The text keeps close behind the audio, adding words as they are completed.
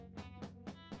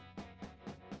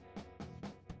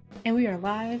And we are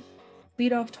live,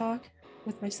 lead off talk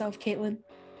with myself, Caitlin,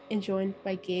 and joined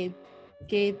by Gabe.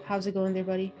 Gabe, how's it going there,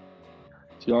 buddy?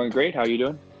 It's going great. How are you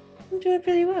doing? I'm doing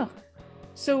pretty well.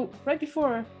 So right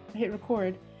before I hit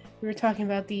record, we were talking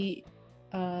about the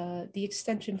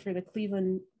extension for the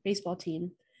Cleveland baseball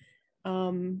team.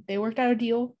 They worked out a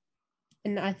deal,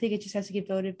 and I think it just has to get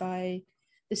voted by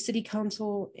the city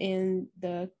council and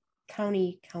the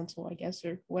county council, I guess,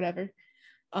 or whatever.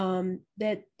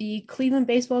 That the Cleveland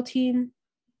baseball team,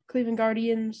 Cleveland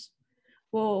Guardians,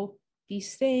 will be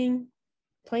staying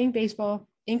playing baseball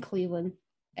in Cleveland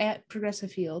at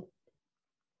Progressive Field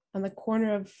on the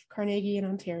corner of Carnegie and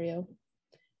Ontario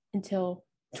until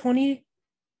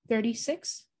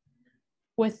 2036,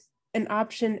 with an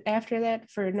option after that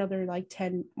for another like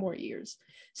 10 more years.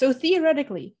 So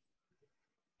theoretically,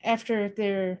 after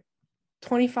their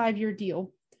 25-year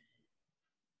deal,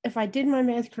 if I did my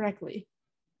math correctly,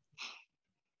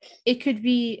 it could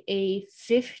be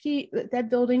that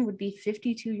building would be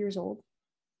 52 years old.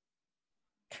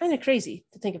 Kind of crazy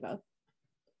to think about.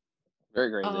 Very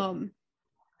crazy.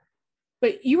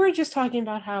 But you were just talking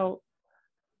about how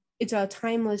it's a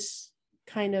timeless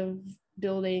kind of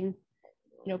building,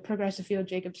 Progressive Field,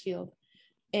 Jacobs Field.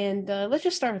 And let's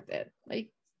just start with that. Like,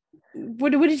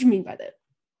 what did you mean by that?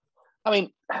 I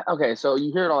mean, okay, so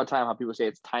you hear it all the time how people say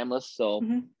it's timeless. So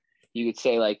you could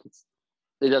say like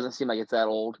it doesn't seem like it's that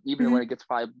old, even when it gets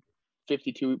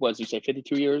 52. What did you say?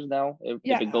 52 years now, if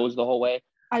it goes the whole way.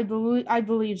 I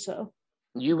believe so.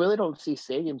 You really don't see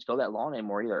stadiums go that long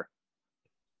anymore either.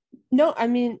 No, I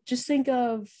mean, just think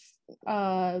of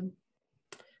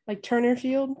like Turner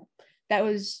Field, that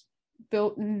was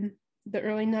built in the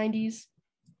early 90s.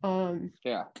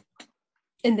 Yeah.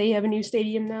 And they have a new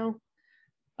stadium now.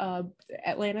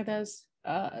 Atlanta does.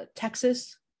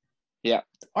 Texas. Yeah.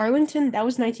 Arlington, that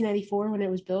was 1994 when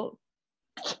it was built.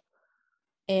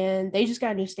 And they just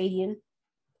got a new stadium.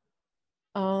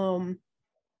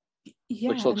 Yeah,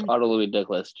 which looks utterly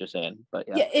ridiculous, just saying. But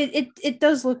yeah. Yeah, it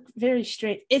does look very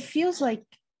straight. It feels like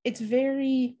it's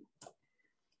very,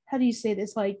 how do you say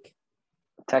this? Like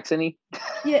Texan-y?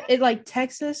 Yeah, it like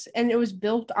Texas, and it was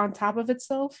built on top of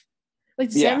itself. Like,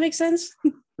 does that make sense?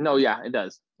 No, yeah, it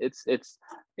does. It's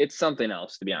something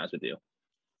else, to be honest with you.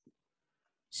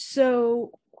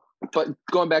 So, but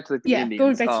going back to the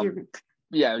Indians,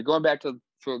 going back to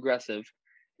Progressive,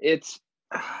 it's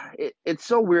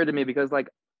so weird to me because like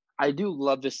I do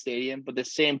love this stadium, but at the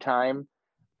same time,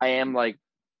 I am like,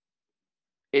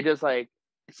 it just like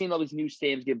seeing all these new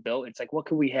stadiums get built. It's like, what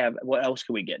could we have? What else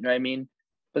could we get? You know what I mean?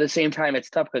 But at the same time, it's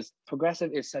tough because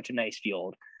Progressive is such a nice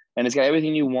field, and it's got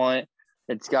everything you want.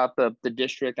 It's got the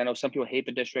district. I know some people hate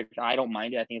the district. I don't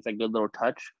mind it. I think it's a good little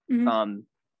touch.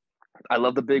 I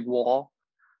love the big wall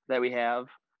that we have.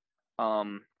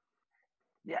 Yeah,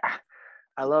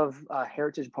 I love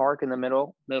Heritage Park in the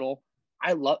middle.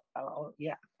 I love.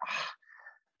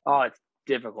 Oh, it's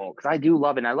difficult because I do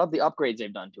love it. And I love the upgrades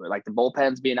they've done to it, like the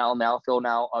bullpens being out in the outfield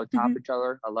now on top of each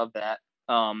other. I love that.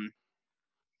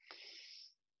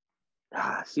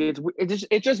 See,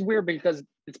 it's just weird because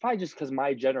it's probably just because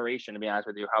my generation, to be honest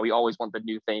with you, how we always want the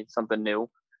new thing, something new.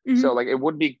 So like it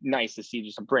would be nice to see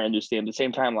just a brand new stadium. At the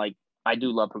same time, like I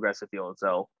do love Progressive Field,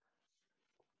 so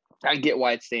I get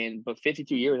why it's staying. But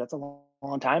 52 years, that's a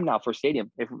long time now for a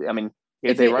stadium. If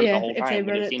they run it the whole time,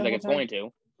 which it seems like it's going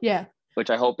to. Yeah. Which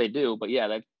I hope they do. But yeah,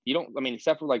 that you don't. I mean,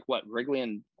 except for like what Wrigley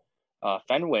and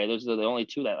Fenway, those are the only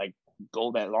two that like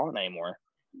go that long anymore.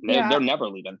 They're never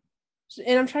leaving.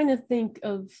 And I'm trying to think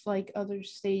of like other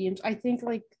stadiums. I think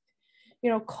like,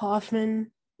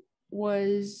 Kauffman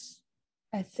was,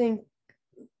 I think,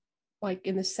 like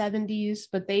in the 70s,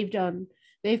 but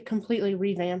they've completely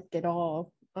revamped it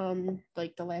all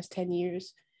like the last 10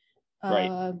 years.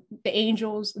 Right. The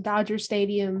Angels, the Dodger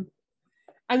Stadium.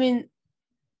 I mean,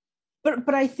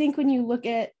 but I think when you look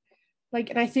at like,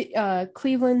 and I think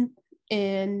Cleveland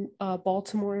and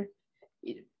Baltimore,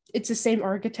 it's the same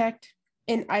architect.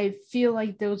 And I feel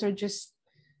like those are just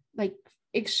like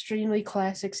extremely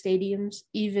classic stadiums.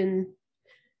 Even,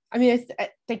 I mean, I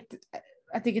think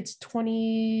it's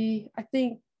 20. I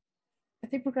think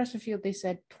Progressive Field, they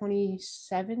said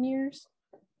 27 years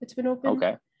it's been open.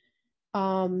 Okay.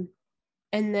 And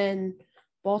then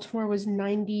Baltimore was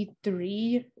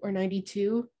 93 or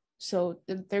 92, so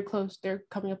they're close. They're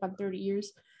coming up on 30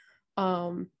 years.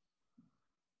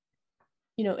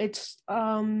 It's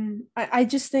I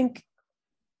just think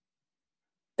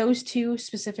those two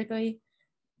specifically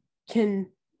can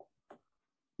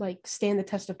like stand the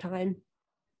test of time,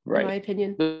 right? In my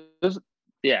opinion. There's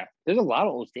a lot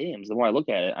of old stadiums. The more I look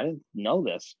at it, I didn't know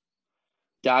this.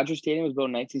 Dodger Stadium was built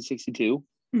in 1962.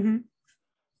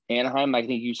 Anaheim, I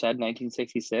think you said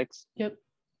 1966. Yep.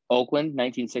 Oakland,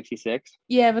 1966.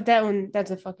 Yeah, but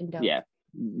that's a fucking dump. Yeah.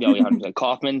 No, 100%.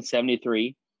 Kauffman,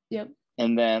 73. Yep.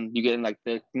 And then you get in like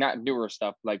the not newer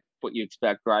stuff, like what you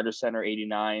expect. Ryder Center,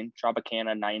 89.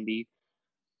 Tropicana, 90.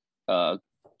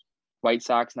 White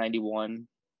Sox, 91.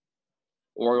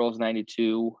 Orioles,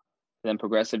 92. Then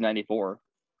Progressive, 94.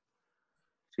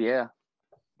 So, yeah.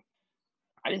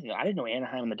 I didn't know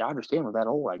Anaheim and the Dodgers stadium were that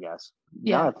old. I guess.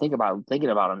 Yeah. Now thinking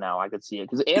about them now, I could see it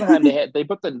because Anaheim they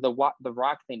put the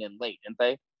rock thing in late, didn't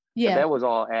they? Yeah. But that was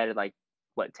all added like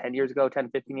what 10 years ago, 10,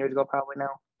 15 years ago, probably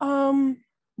now.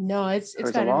 No, it's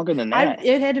longer than that.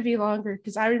 It had to be longer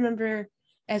because I remember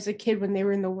as a kid when they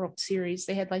were in the World Series,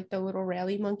 they had like the little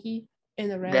rally monkey, and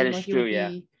the rally monkey would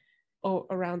be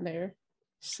around there.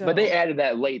 So, but they added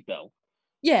that late though.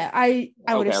 Yeah, I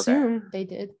would assume they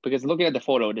did. Because looking at the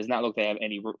photo, it does not look to have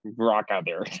any rock out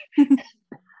there.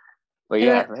 But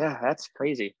yeah, that's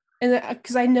crazy. And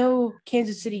because I know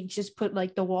Kansas City just put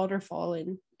like the waterfall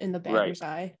in the batter's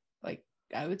eye, like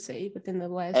I would say within the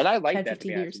last. And I like 10, that to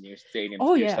be honest in your stadium,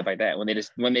 stuff like that. When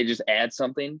they just add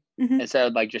something instead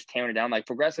of like just tearing it down. Like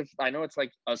Progressive, I know it's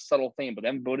like a subtle thing, but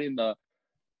them putting the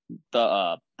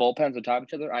bullpens on top of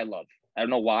each other, I love. I don't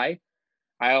know why.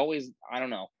 I don't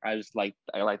know. I like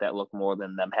that look more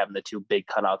than them having the two big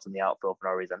cutouts in the outfield for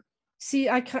no reason. See,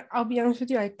 I'll be honest with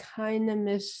you. I kind of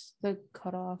miss the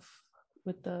cutoff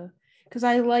because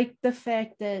I like the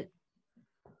fact that,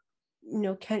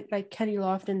 Kenny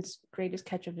Lofton's greatest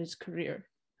catch of his career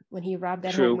when he robbed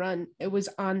that home run, it was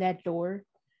on that door,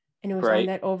 and it was on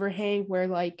that overhang where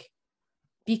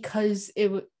because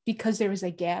there was a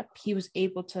gap, he was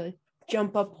able to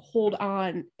jump up, hold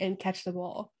on, and catch the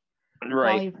ball.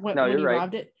 Right. When he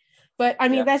robbed it. But I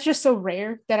mean, that's just so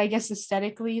rare that I guess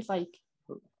aesthetically,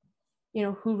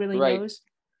 who really knows?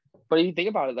 But if you think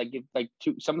about it,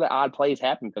 some of the odd plays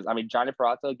happen because I mean, Johnny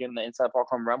Peraza getting the inside park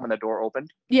home run when the door opened.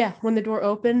 Yeah, when the door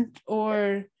opened,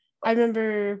 or I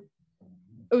remember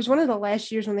it was one of the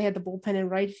last years when they had the bullpen in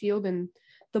right field and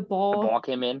the ball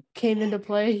came into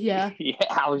play. Yeah. Yeah,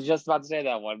 I was just about to say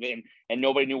that one, and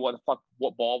nobody knew what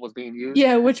ball was being used.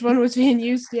 Yeah, which one was being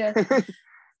used? Yeah.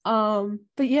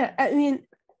 But yeah, I mean,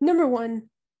 number one,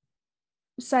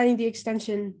 signing the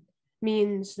extension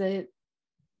means that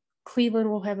Cleveland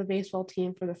will have a baseball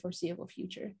team for the foreseeable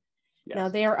future. Yes. Now,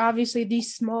 they are obviously the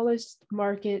smallest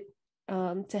market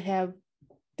to have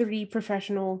three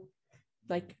professional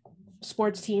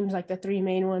sports teams, like the three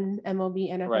main one,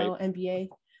 MLB, NFL, NBA.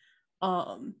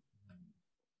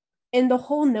 And the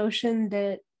whole notion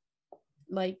that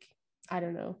I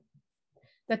don't know,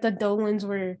 that the Dolans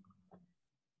were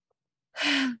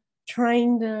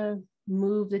trying to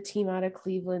move the team out of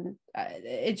Cleveland,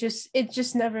 it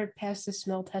just never passed the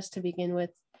smell test to begin with.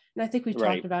 And I think we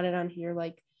talked about it on here,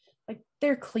 like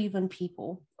they're Cleveland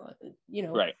people,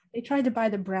 They tried to buy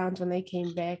the Browns when they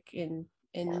came back in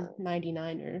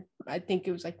 99, or I think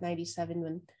it was 97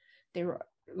 when they were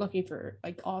looking for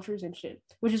offers and shit,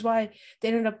 which is why they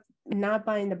ended up not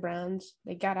buying the Browns.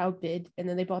 They got outbid, and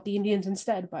then they bought the Indians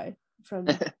instead from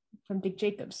Dick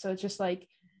Jacobs. So it's just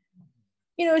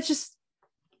it's just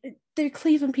they're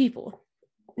Cleveland people.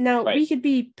 Now we could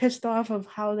be pissed off of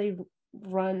how they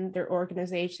run their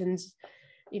organizations,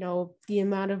 the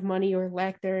amount of money or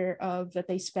lack thereof that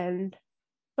they spend,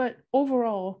 but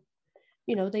overall,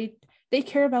 they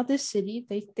care about this city.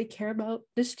 They care about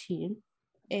this team,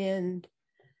 and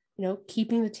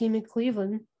keeping the team in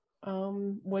Cleveland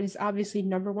was obviously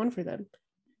number one for them.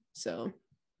 So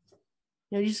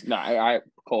I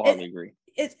wholeheartedly agree.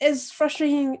 It's as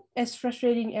frustrating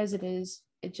as it is.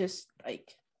 It just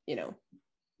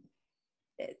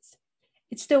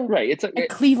it's still It's a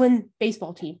Cleveland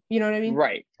baseball team. You know what I mean?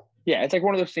 Right. Yeah, it's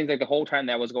one of those things. The whole time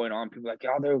that was going on, people were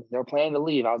oh, they're planning to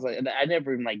leave. I was I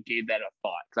never even gave that a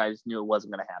thought because I just knew it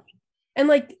wasn't going to happen. And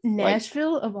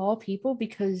Nashville of all people,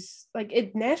 because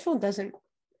Nashville doesn't,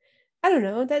 I don't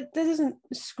know, that doesn't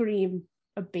scream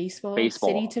a baseball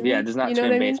city to me. Yeah, it does not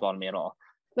scream baseball to me at all.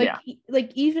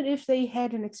 Even if they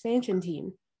had an expansion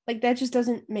team, that just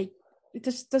doesn't make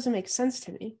sense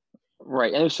to me.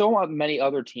 Right, and there's so many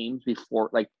other teams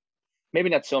before, maybe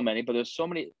not so many, but there's so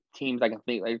many teams I can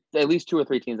think, at least 2 or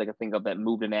 3 teams I can think of that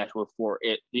moved to Nashville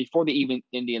before the even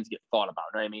Indians get thought about.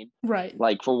 You know what I mean?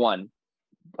 Right. For one,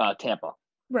 Tampa.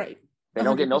 Right. They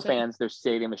don't get no fans. Their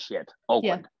stadium is shit.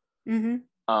 Oakland. Yeah.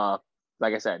 Mm-hmm.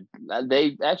 Like I said,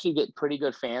 they actually get pretty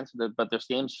good fans, but their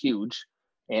stadium's huge,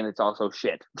 and it's also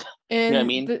shit. And, you know what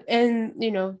I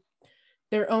mean?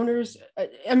 Their owners,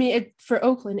 for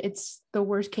Oakland, it's the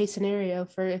worst case scenario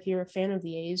for if you're a fan of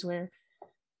the A's, where,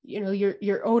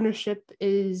 your ownership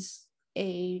is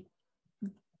a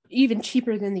even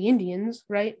cheaper than the Indians,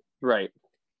 right? Right.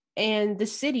 And the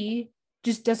city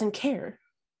just doesn't care.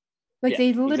 Like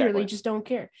they literally just don't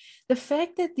care. The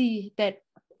fact that that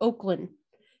Oakland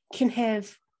can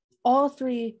have all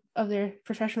 3 of their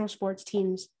professional sports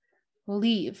teams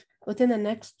leave within the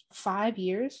next 5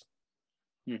 years.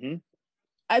 Mm-hmm.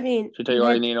 I mean, should tell you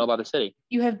all you need to know about the city.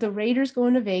 You have the Raiders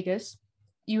going to Vegas.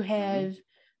 You have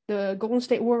the Golden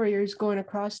State Warriors going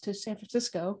across to San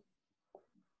Francisco.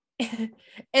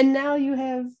 And now you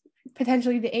have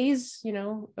potentially the A's, you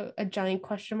know, a giant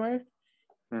question mark.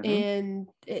 And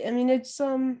I mean, it's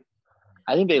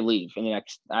I think they leave in the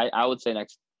next. I would say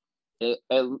next.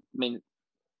 I mean,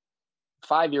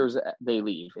 5 years they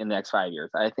leave in the next 5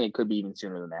 years. I think it could be even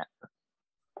sooner than that.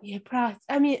 Yeah, probably.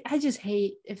 I mean, I just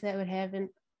hate if that would happen.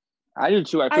 I do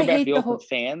too. I feel bad for the Oakland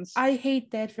fans. I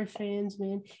hate that for fans,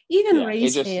 man. Even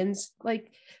Rays fans,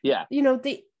 like, you know,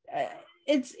 they.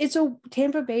 It's a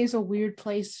Tampa Bay is a weird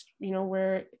place, you know,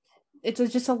 where it's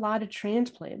just a lot of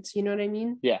transplants. You know what I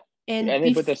mean? Yeah. And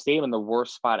they put the stadium in the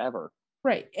worst spot ever.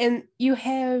 Right, and you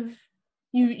have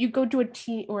you go to a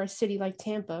team or a city like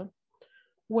Tampa,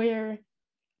 where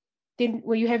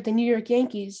you have the New York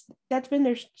Yankees. That's been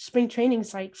their spring training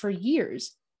site for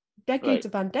years, decades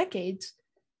upon decades.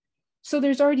 So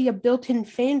there's already a built-in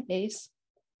fan base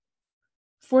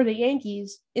for the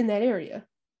Yankees in that area.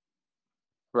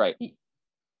 Right.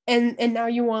 And now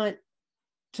you want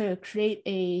to create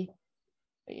a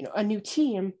new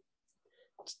team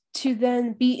to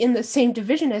then be in the same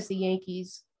division as the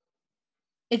Yankees.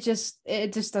 It just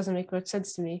doesn't make much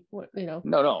sense to me. No.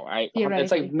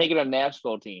 It's like making a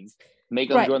Nashville team, make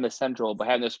them join the Central, but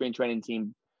having the spring training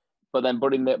team, but then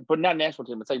but not national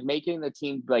team. It's like making the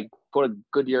team like go to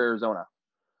Goodyear, Arizona,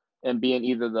 and be in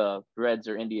either the Reds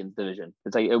or Indians division.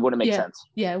 It's like it wouldn't make sense.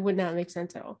 Yeah, it would not make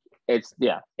sense at all. It's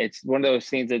one of those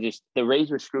things that just the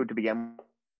Rays were screwed to begin with.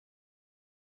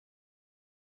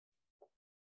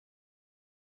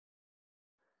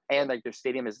 And like their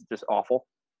stadium is just awful.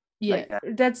 Yeah,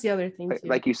 that's the other thing too.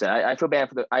 Like you said, I feel bad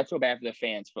for the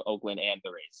fans for Oakland and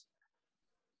the Rays.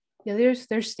 Yeah,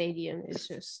 their stadium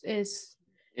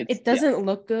it doesn't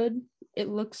look good. It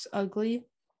looks ugly.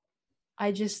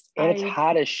 It's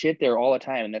hot as shit there all the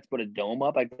time, and let's put a dome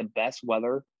up, like the best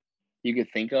weather you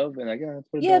could think of, and like let's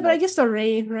put a dome but up. I guess the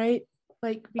rain, right?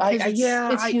 Like because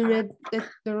it's humid.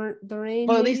 The rain.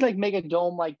 Well, at least like make a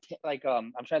dome like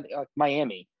I'm trying to think, like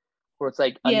Miami, where it's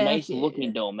like a nice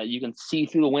looking dome that you can see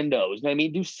through the windows. You know what I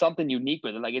mean? Do something unique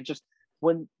with it. Like it just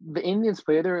when the Indians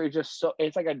play there, it's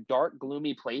like a dark,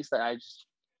 gloomy place that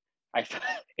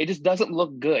it just doesn't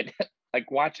look good.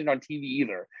 Like watching on TV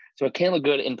either. So it can't look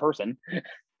good in person.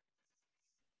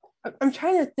 I'm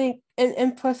trying to think,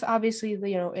 and plus obviously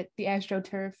the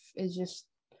AstroTurf is just,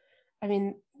 I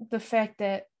mean, the fact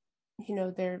that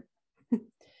they're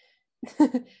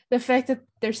the fact that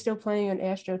they're still playing on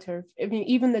AstroTurf. I mean,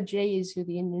 even the Jays, who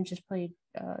the Indians just played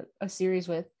a series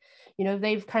with,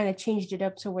 they've kind of changed it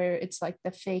up to where it's like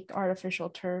the fake artificial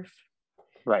turf,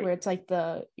 right? Where it's like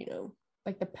the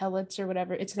like the pellets or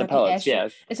whatever. It's not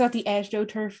It's not the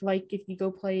AstroTurf like if you go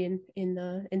play in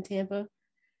Tampa.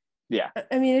 Yeah,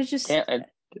 I mean it's just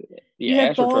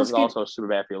AstroTurf is also super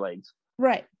bad for your legs.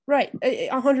 Right,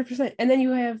 100%. And then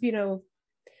you have the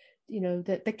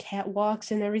catwalks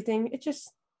and everything. It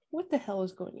just what the hell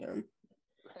is going on?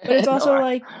 But it's also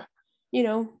I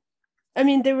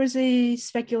mean there was a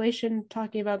speculation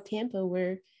talking about Tampa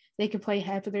where they could play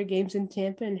half of their games in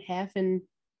Tampa and half in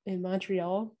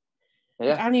Montreal.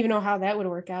 Yeah. I don't even know how that would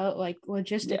work out, like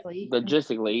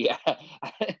logistically.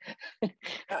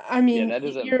 I mean,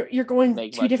 you're going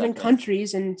 2 different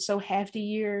countries, and so half the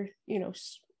year,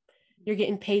 you're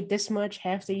getting paid this much.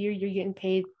 Half the year, you're getting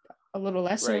paid a little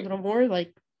less and a little more.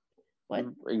 Like, what?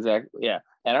 Exactly. Yeah,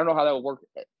 and I don't know how that would work,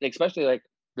 especially like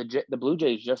the Blue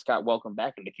Jays just got welcomed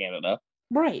back into Canada.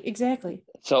 Right. Exactly.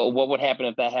 So what would happen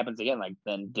if that happens again? Like,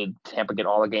 then did Tampa get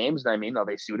all the games? I mean, are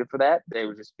they suited for that? They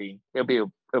would just be. It'll be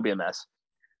a mess.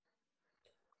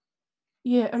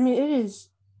 Yeah, I mean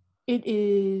it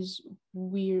is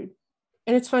weird,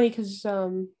 and it's funny because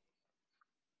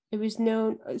it was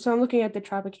known. So I'm looking at the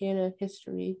Tropicana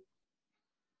history.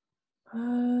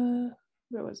 Where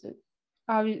was it?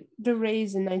 The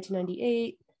Rays in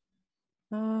 1998.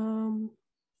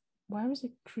 Why was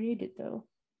it created though?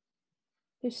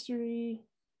 History.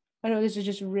 I know this is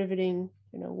just riveting,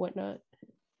 whatnot.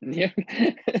 Yeah.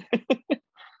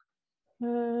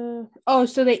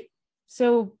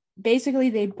 So basically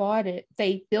they bought it,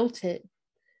 they built it,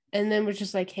 and then was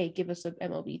just like, hey, give us an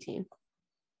MLB team.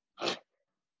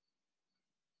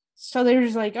 So they were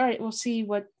just like, all right, we'll see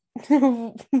what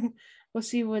what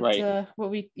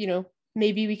we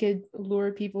maybe we could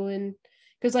lure people in,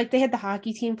 because like they had the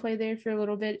hockey team play there for a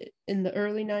little bit in the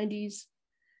early 90s.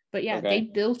 But yeah, they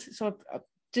built, so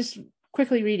just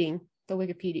quickly reading the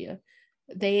Wikipedia,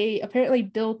 they apparently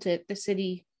built the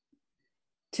city,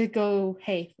 to go,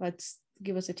 hey, let's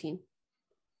give us a team.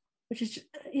 Which is,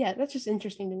 that's just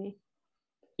interesting to me.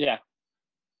 Yeah.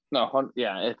 No,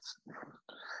 yeah, it's.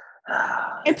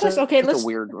 And plus, let's. A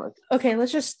weird one. Okay,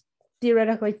 let's just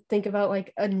theoretically think about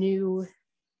like a new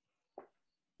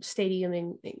stadium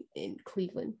in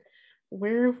Cleveland.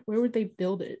 Where would they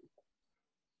build it?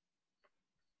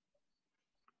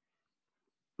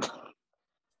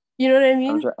 You know what I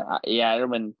mean? Yeah, I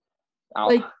mean,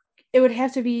 like it would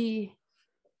have to be.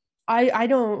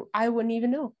 I wouldn't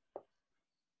even know.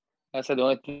 I said the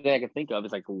only thing I can think of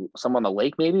is like some on the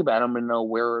lake, maybe, but I don't even know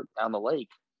where on the lake.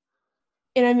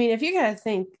 And I mean, if you gotta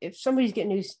think, if somebody's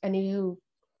getting a new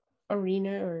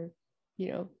arena or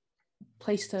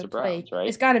place to play, Browns, right?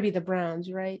 It's got to be the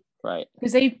Browns, right? Right.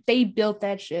 Because they built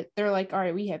that shit. They're like, all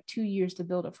right, we have 2 years to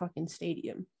build a fucking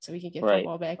stadium so we can get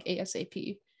football back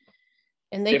ASAP.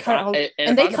 And they cut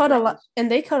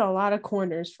a lot of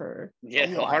corners for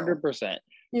 100%.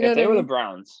 If they were the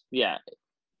Browns, yeah.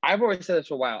 I've always said this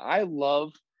for a while. I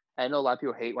know a lot of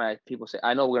people hate when people say,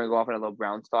 I know we're gonna go off on a little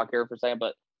Browns talk here for a second,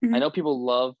 but I know people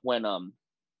love when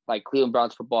like Cleveland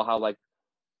Browns football, how like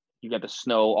you got the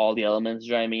snow, all the elements,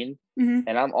 you know what I mean? Mm-hmm.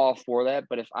 And I'm all for that.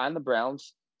 But if I'm the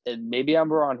Browns, and maybe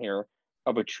I'm wrong here,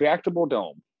 a retractable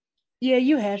dome. Yeah,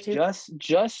 you have to.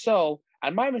 Just so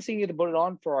I'm not even saying you to put it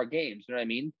on for our games, you know what I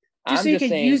mean? Just so you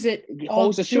can use it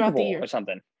host a Super Bowl or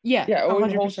something. Yeah, or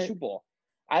host a Super Bowl.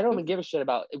 I don't even give a shit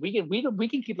about it. We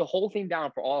can keep the whole thing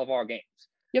down for all of our games.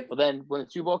 Yep. But then when the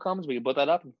Super Bowl comes, we can put that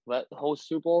up and let the host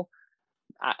Super Bowl.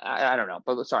 I don't know,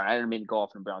 but sorry, I didn't mean to go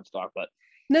off in Browns talk, but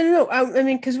no. I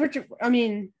mean, because we're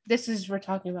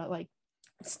talking about like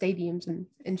stadiums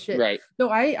and shit. Right. No,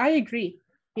 I agree.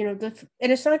 And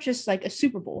it's not just like a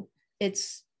Super Bowl.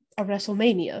 It's a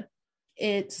WrestleMania.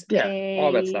 It's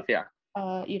all that stuff. Yeah.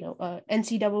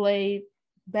 NCAA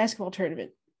basketball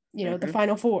tournament. The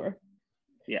Final Four.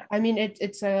 Yeah. I mean,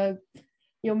 it's a,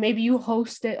 maybe you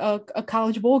host a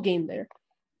college bowl game there.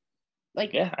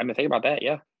 Like. Yeah, I mean, think about that.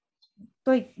 Yeah.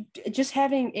 Like just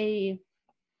having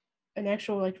an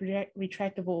actual like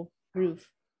retractable roof.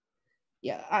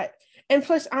 Yeah, and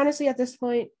plus honestly at this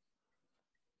point,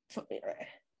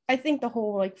 I think the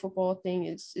whole like football thing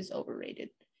is overrated.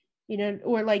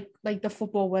 Or like the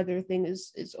football weather thing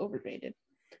is overrated.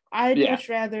 I'd much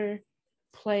rather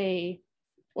play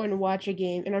or watch a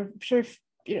game, and I'm sure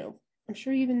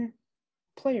even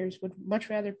players would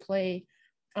much rather play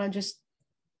on just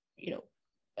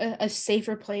a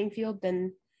safer playing field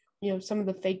than some of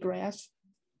the fake grass.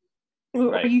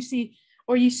 Or you see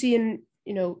in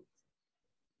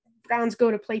Browns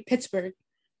go to play Pittsburgh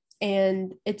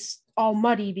and it's all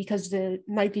muddy because the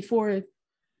night before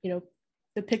the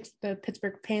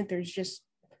Pittsburgh Panthers just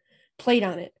played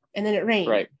on it and then it rained,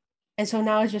 right? And so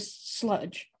now it's just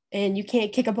sludge and you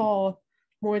can't kick a ball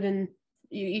more than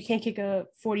you can't kick a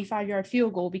 45-yard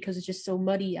field goal because it's just so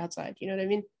muddy outside. You know what I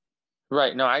mean?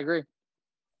 Right. No, I agree.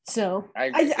 So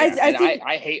I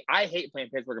hate playing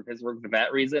Pittsburgh for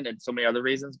that reason and so many other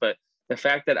reasons, but the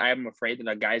fact that I'm afraid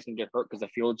that guys can get hurt because the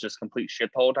field's just complete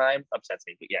shit the whole time upsets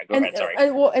me. But yeah, go ahead. Sorry.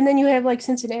 And then you have like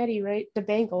Cincinnati, right? The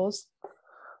Bengals,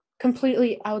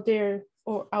 completely out there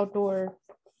or outdoor,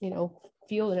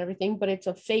 field and everything, but it's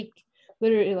a fake,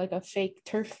 literally like a fake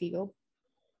turf field.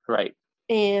 Right.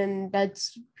 And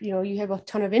that's you have a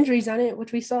ton of injuries on it,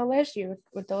 which we saw last year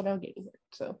with Odell getting hurt.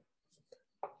 So.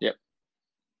 Yep.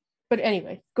 But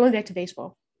anyway, going back to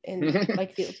baseball and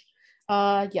like fields.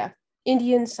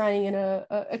 Indians signing in a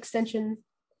extension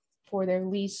for their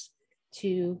lease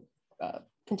to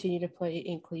continue to play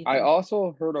in Cleveland. I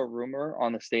also heard a rumor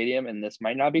on the stadium, and this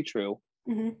might not be true,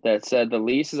 mm-hmm. that said the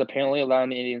lease is apparently allowing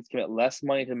the Indians to commit less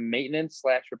money to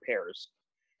maintenance/repairs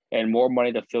and more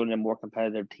money to field in a more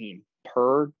competitive team,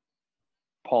 per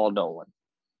Paul Dolan.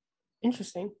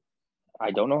 Interesting.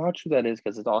 I don't know how true that is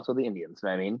because it's also the Indians, you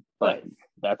know what I mean? But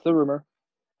that's the rumor,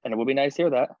 and it would be nice to hear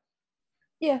that.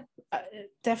 Yeah,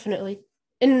 definitely.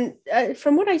 And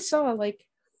from what I saw, like,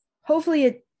 hopefully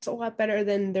it's a lot better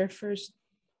than their first,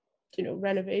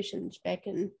 renovations back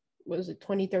in, was it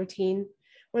 2013?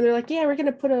 When they're like, yeah, we're going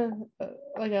to put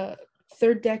a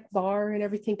third deck bar and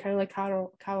everything, kind of like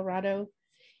Colorado.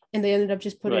 And they ended up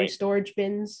just putting storage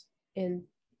bins and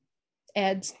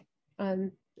ads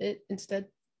on it instead.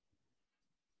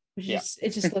 It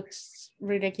just looks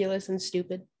ridiculous and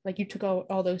stupid. Like you took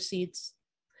all those seats.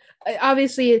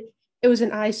 Obviously, it was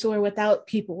an eyesore without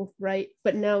people, right?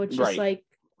 But now it's just like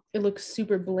it looks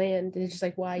super bland. And it's just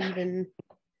like, why even,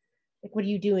 like, what are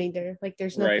you doing there? Like,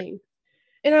 there's nothing. Right.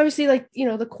 And obviously, like, you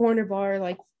know, the corner bar,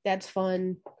 like, that's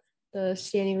fun. The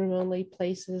standing room only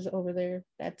places over there,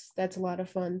 that's a lot of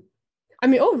fun. I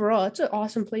mean, overall, it's an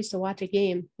awesome place to watch a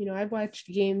game. You know, I've watched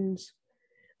games.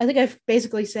 I think I've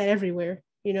basically said everywhere.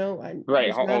 You know,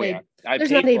 right? Oh yeah, I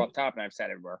paid for up top, and I've said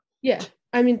everywhere. Yeah,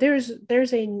 I mean, there's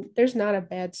not a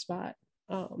bad spot.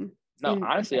 No,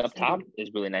 honestly, up top is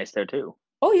really nice there too.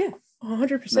 Oh yeah,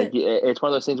 100%. Like, it's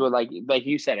one of those things where, like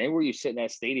you said, anywhere you sit in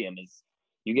that stadium is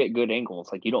you get good angles.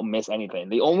 Like, you don't miss anything.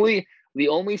 The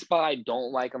only spot I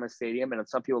don't like on the stadium, and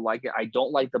some people like it, I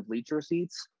don't like the bleacher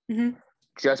seats,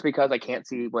 just because I can't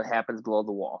see what happens below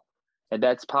the wall, and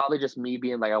that's probably just me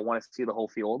being like, I want to see the whole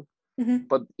field.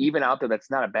 But even out there, that's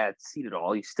not a bad seat at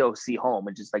all. You still see home,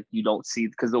 and just like you don't see,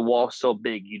 because the wall's so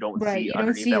big, you don't see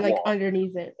underneath that wall.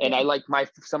 Underneath it. And I like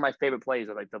some of my favorite plays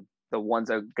are like the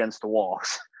ones against the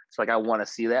walls. So like I want to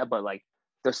see that, but like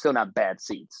they're still not bad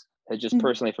seats. It's just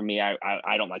personally for me, I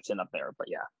don't like sitting up there, but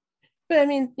yeah. But I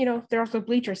mean, you know, they're also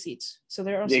bleacher seats, so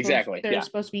they're also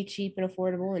supposed to be cheap and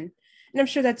affordable, and I'm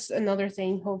sure that's another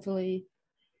thing. Hopefully,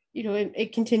 you know,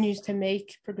 it continues to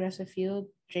make Progressive Field,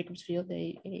 Jacobs Field,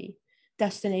 a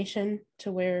destination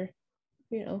to where,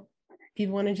 you know,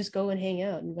 people want to just go and hang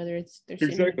out, and whether it's they're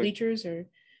sitting in the bleachers or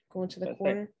going to the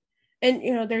corner. And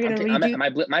you know, they're gonna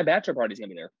redo my bachelor party's gonna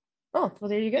be there. Oh, well,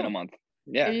 there you go. In a month.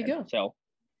 Yeah. There you go. So,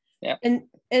 yeah.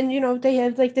 And you know, they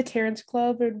have like the Terrence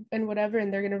Club and whatever,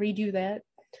 and they're gonna redo that.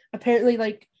 Apparently,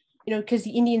 like, you know, because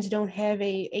the Indians don't have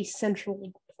a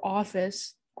central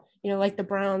office, you know, like the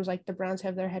Browns. Like the Browns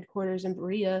have their headquarters in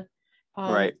Berea.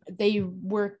 Right. They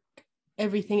work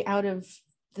everything out of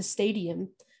the stadium.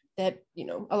 That, you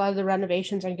know, a lot of the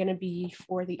renovations are going to be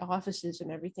for the offices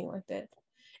and everything like that.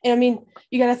 And I mean,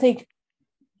 you got to think,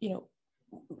 you know,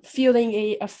 fielding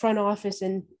a front office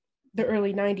in the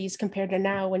early 90s compared to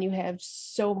now, when you have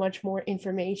so much more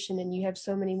information and you have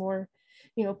so many more,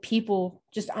 you know, people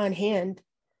just on hand.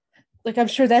 Like, I'm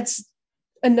sure that's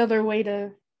another way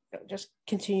to just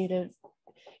continue to,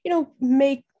 you know,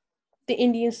 make the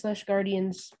Indians /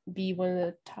 Guardians be one of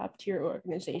the top tier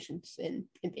organizations in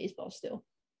baseball still.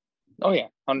 Oh yeah.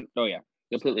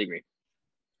 Completely agree.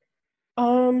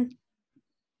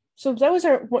 So that was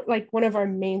one of our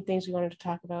main things we wanted to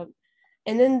talk about.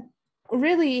 And then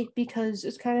really, because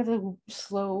it's kind of a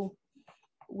slow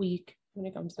week when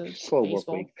it comes to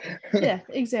baseball. Yeah,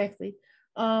 exactly.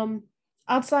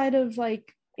 Outside of,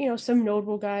 like, you know, some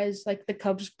notable guys like the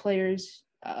Cubs players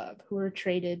who were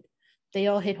traded, they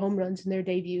all hit home runs in their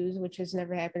debuts, which has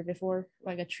never happened before.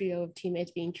 Like a trio of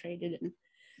teammates being traded, and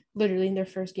literally in their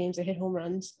first games they hit home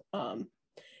runs.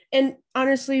 And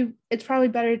honestly, it's probably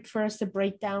better for us to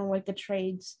break down like the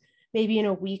trades maybe in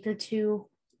a week or two,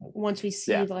 once we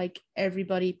see like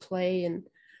everybody play and,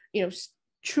 you know,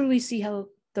 truly see how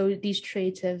these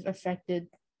trades have affected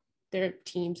their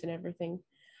teams and everything.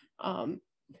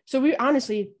 So we're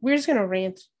just going to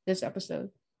rant this episode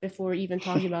before even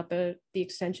talking about the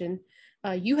extension.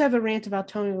 You have a rant about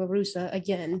Tony La Russa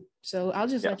again, so I'll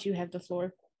just let you have the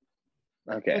floor.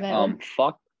 Okay.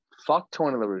 Fuck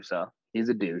Tony La Russa. He's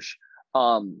a douche.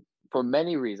 For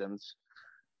many reasons.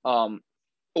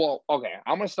 Well, okay.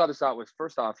 I'm gonna start this out with,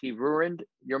 first off, he ruined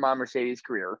your mom Mercedes'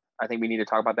 career. I think we need to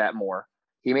talk about that more.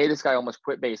 He made this guy almost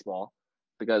quit baseball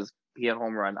because he had a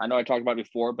home run. I know I talked about it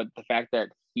before, but the fact that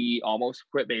he almost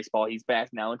quit baseball, he's back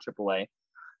now in AAA.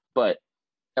 But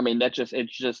I mean,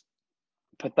 it's just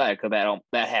pathetic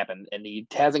that happened, and he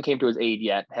hasn't came to his aid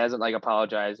yet. Hasn't like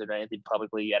apologized or anything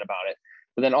publicly yet about it.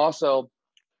 But then also,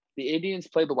 the Indians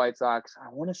played the White Sox, I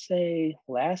want to say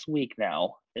last week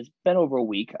now. It's been over a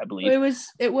week, I believe.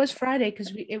 It was Friday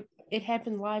because it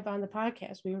happened live on the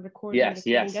podcast. We were recording. Yes.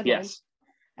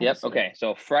 Yep. Okay.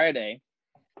 So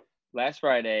last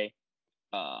Friday,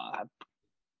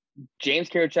 James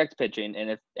Karinchak's pitching.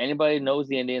 And if anybody knows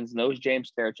the Indians, knows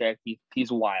James Karinchak,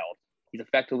 he's wild. He's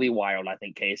effectively wild, I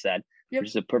think Kay said, which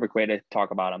is a perfect way to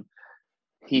talk about him.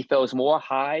 He throws more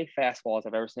high fastballs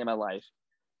I've ever seen in my life.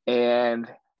 And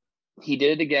he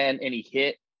did it again, and he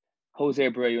hit Jose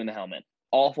Abreu in the helmet.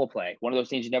 Awful play. One of those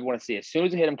things you never want to see. As soon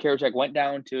as it hit him, Karinchak went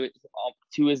down to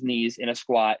his knees in a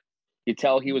squat. You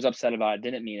tell he was upset about it,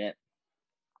 didn't mean it.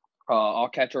 Our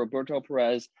catcher, Roberto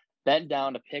Perez, bent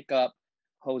down to pick up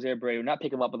Jose Abreu. Not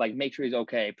pick him up, but like make sure he's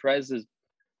okay. Perez is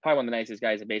probably one of the nicest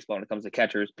guys in baseball when it comes to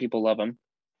catchers. People love him.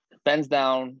 Bends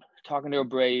down, talking to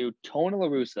Abreu. Tony La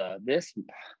Russa, this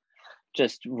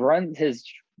just run his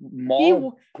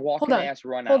walking ass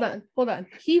run out. Hold on.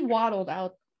 He waddled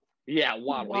out. Yeah,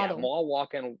 waddle. Yeah,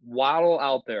 waddle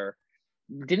out there.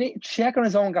 didn't check on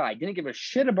his own guy, didn't give a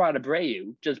shit about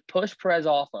Abreu, just pushed Perez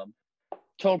off him.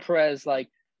 Told Perez, like,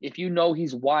 if you know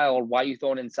he's wild, why are you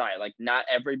throwing inside? Like, not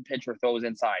every pitcher throws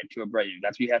inside to Abreu.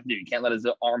 That's what you have to do. You can't let his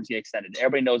arms get extended.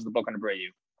 Everybody knows the book on Abreu.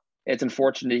 It's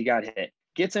unfortunate he got hit.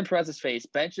 Gets in Perez's face,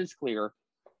 bench is clear.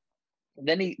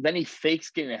 Then he fakes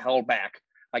getting held back.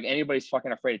 Like anybody's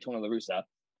fucking afraid of Tony La Russa.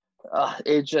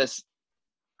 It just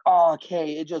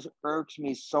irks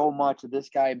me so much that this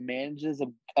guy manages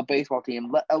a baseball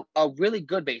team, a really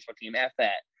good baseball team at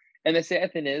that. And the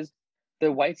sad thing is,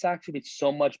 the White Sox would be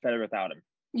so much better without him.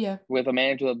 Yeah. With a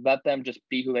manager that let them just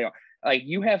be who they are. Like,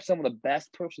 you have some of the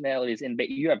best personalities in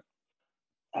baseball. You have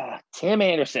Tim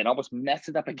Anderson, almost messed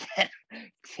it up again.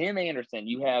 Tim Anderson.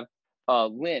 You have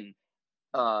Lynn.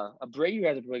 Abreu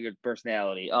has a really good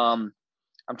personality. I'm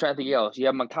trying to think else. You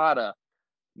have Makata.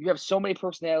 You have so many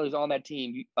personalities on that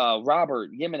team.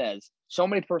 Robert Jimenez, so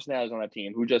many personalities on that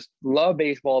team who just love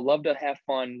baseball, love to have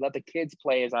fun, let the kids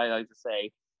play, as I like to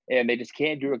say, and they just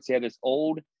can't do it because they have this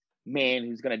old man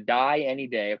who's gonna die any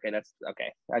day. Okay.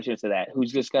 I shouldn't say that.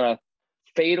 Who's just gonna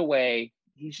fade away.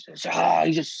 He's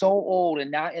just so old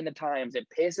and not in the times. It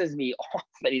pisses me off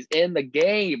that he's in the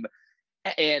game.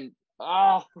 And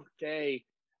okay.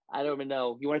 I don't even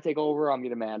know. You want to take over? I'm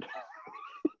getting mad.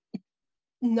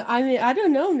 No, I mean, I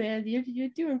don't know, man. You're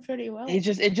doing pretty well. It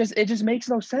just makes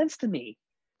no sense to me.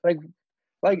 Like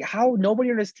how nobody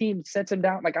on this team sets him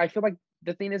down. Like, I feel like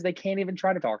the thing is they can't even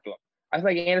try to talk to him. I feel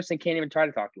like Anderson can't even try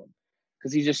to talk to him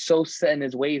because he's just so set in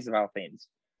his ways about things.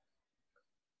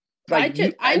 Like,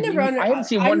 I haven't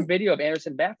seen one video of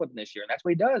Anderson backflipping this year, and that's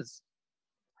what he does.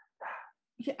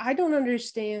 I don't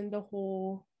understand the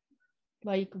whole,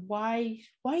 like, why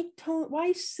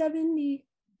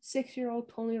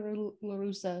 76-year-old Tony La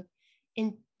Russa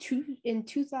in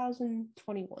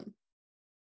 2021.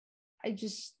 I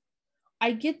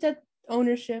get that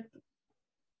ownership.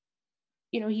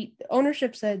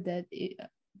 Ownership said that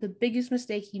the biggest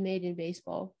mistake he made in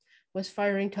baseball was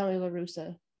firing Tony La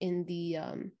Russa in the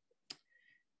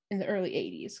early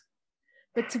 80s.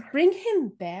 But to bring him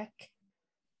back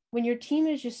when your team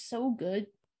is just so good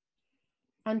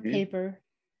on paper,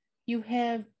 you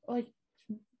have like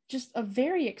just a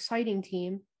very exciting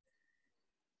team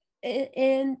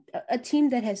and a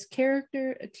team that has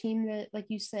character, a team that, like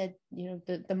you said,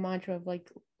 the mantra of like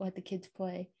let the kids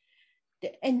play.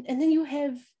 And then you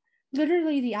have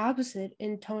literally the opposite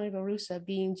in Tony La Russa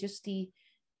being just the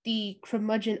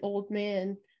curmudgeon old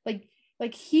man. Like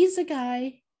he's a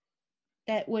guy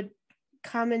that would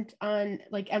comment on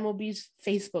like MLB's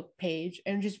Facebook page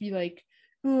and just be like,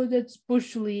 oh, that's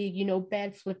Bush League,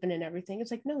 bad flipping and everything. It's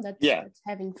like, no, that's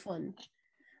having fun.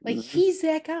 Like, he's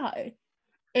that guy.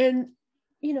 And,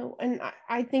 and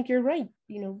I think you're right.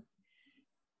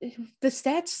 The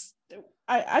stats,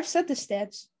 I've said the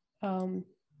stats on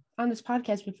this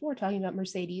podcast before talking about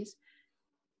Mercedes.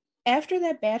 After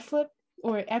that bat flip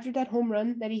or after that home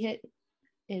run that he hit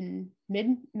in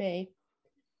mid-May,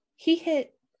 he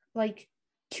hit like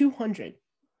 200.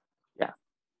 Yeah.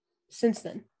 Since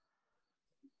then.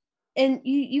 And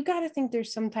you got to think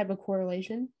there's some type of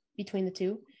correlation between the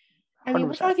two. I mean, 100%.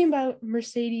 We're talking about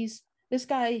Mercedes. This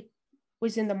guy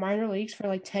was in the minor leagues for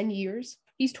like 10 years.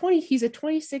 He's a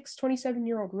 26,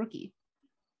 27-year-old rookie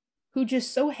who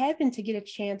just so happened to get a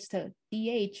chance to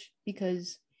DH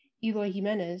because Eloy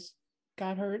Jimenez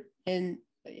got hurt in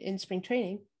spring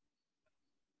training.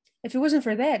 If it wasn't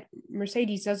for that,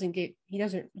 Mercedes doesn't get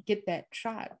that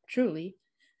shot, truly.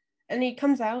 And he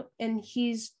comes out and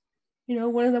he's,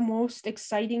 one of the most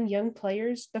exciting young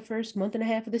players the first month and a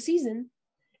half of the season.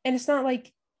 And it's not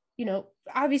like,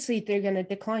 obviously if they're going to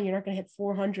decline, you're not going to hit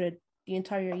 400 the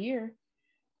entire year.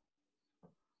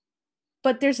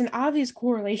 But there's an obvious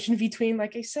correlation between,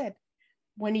 like I said,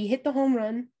 when he hit the home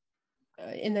run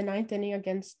in the ninth inning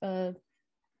against La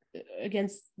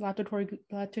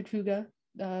Tortuga,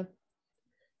 the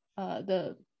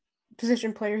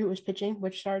position player who was pitching,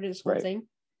 which started this whole thing.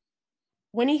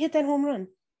 When he hit that home run,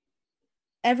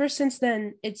 ever since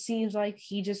then, it seems like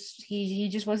he just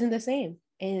wasn't the same.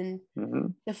 And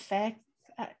the fact,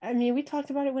 I mean, we talked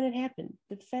about it when it happened.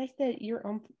 The fact that your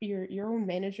own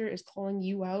manager is calling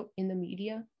you out in the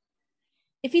media,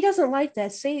 if he doesn't like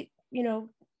that, say, in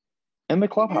the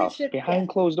clubhouse behind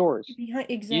closed doors.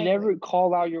 Exactly. You never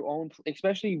call out your own,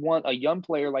 especially a young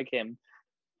player like him,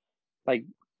 like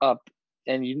up,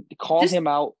 and you call him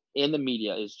out in the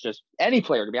media is just any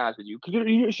player. To be honest with you,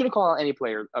 you shouldn't call out any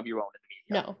player of your own in the media.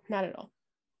 No, not at all.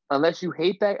 Unless you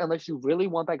hate that, unless you really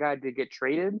want that guy to get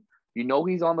traded,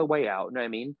 he's on the way out. You know what I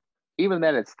mean? Even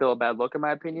then, it's still a bad look in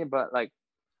my opinion. But like,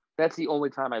 that's the only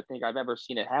time I think I've ever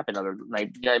seen it happen. Other than,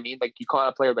 like, you know what I mean? Like, you call out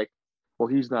a player like, well,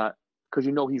 he's not because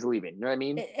you know he's leaving. You know what I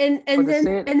mean? And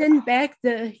then back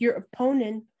your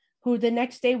opponent who the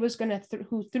next day was gonna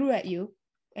who threw at you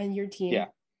and your team. Yeah.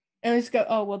 And it's go,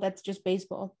 oh well, that's just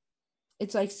baseball.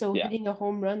 It's like, so hitting a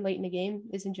home run late in the game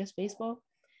isn't just baseball.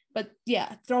 But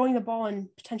yeah, throwing the ball and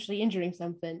potentially injuring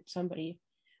somebody,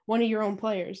 one of your own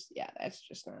players. Yeah, that's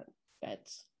just not.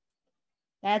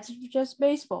 That's just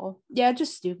baseball. Yeah,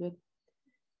 just stupid.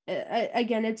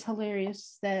 Again, it's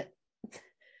hilarious that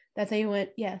they went,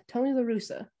 yeah, Tony La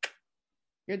Russa,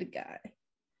 you're the guy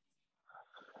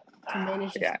to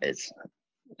manage this.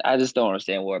 I just don't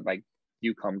understand what, like,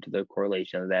 you come to the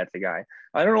correlation of that's the guy.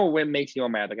 I don't know what makes you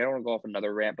mad. Like, I don't want to go off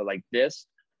another rant, but like this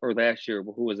or last year,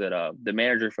 who was it? The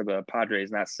manager for the Padres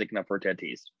not sticking up for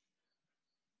Tatis.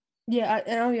 Yeah,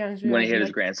 and I'll be honest with you. When he hit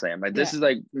his grand slam, like this is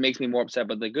like makes me more upset.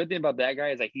 But the good thing about that guy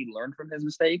is like he learned from his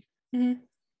mistake,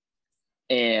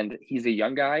 and he's a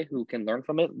young guy who can learn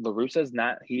from it. La Russa's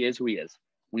not. He is who he is.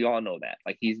 We all know that.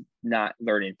 Like, he's not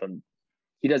learning from.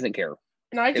 He doesn't care.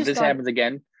 And if this happens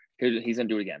again, he's gonna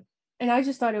do it again. And I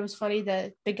just thought it was funny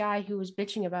that the guy who was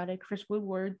bitching about it, Chris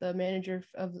Woodward, the manager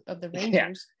of the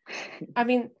Rangers, I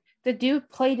mean, the dude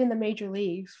played in the major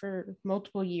leagues for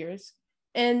multiple years.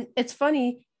 And it's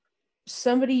funny,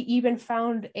 somebody even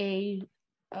found a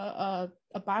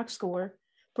box score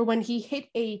for when he hit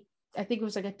I think it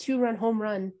was like a 2-run home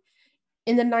run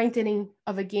in the 9th inning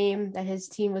of a game that his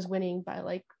team was winning by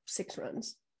like 6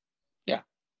 runs. Yeah.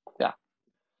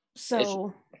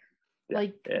 So,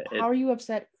 how are you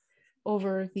upset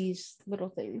over these little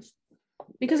things?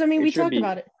 Because I mean, we talked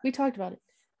about it.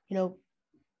 You know,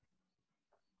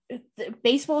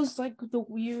 baseball is like the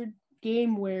weird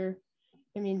game where,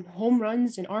 I mean, home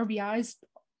runs and RBIs,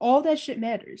 all that shit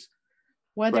matters.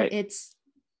 Whether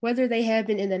they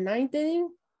happen in the 9th inning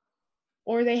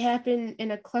or they happen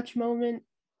in a clutch moment,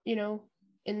 you know,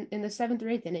 in the 7th or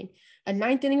 8th inning. A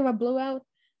 9th inning of a blowout,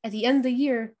 at the end of the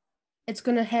year, it's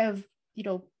going to have, you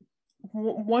know,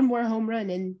 one more home run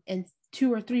and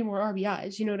 2 or 3 more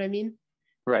RBIs. You know what I mean?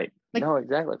 Right. Like, no,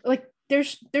 exactly. Like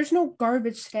there's no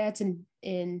garbage stats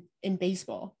in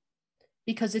baseball,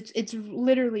 because it's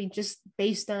literally just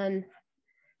based on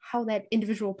how that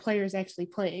individual player is actually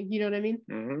playing. You know what I mean?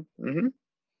 Mm-hmm.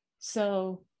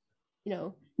 So, you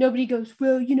know, nobody goes,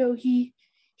 well, you know, he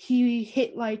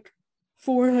hit like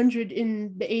 400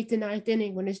 in the 8th and 9th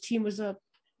inning when his team was up,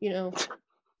 you know,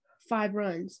 5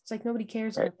 runs. It's like, nobody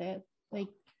cares about that. Like,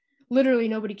 literally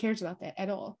nobody cares about that at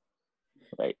all.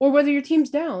 Right. Or whether your team's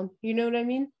down, you know what I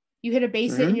mean? You hit a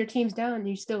base hit and your team's down and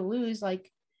you still lose, like,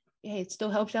 hey, it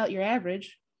still helps out your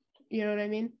average. You know what I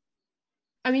mean?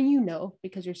 I mean, you know,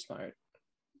 because you're smart.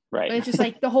 Right. But it's just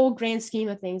like the whole grand scheme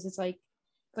of things. It's like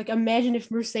imagine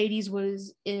if Mercedes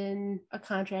was in a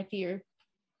contract year.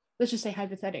 Let's just say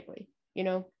hypothetically, you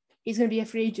know, he's going to be a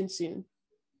free agent soon.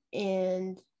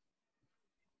 And,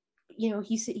 you know,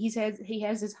 he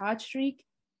has this hot streak.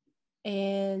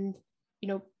 And, you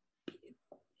know,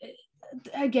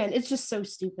 again, it's just so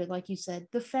stupid. Like you said,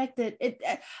 the fact that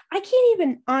I can't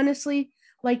even honestly,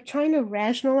 like, trying to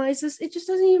rationalize this. It just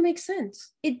doesn't even make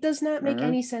sense. It does not make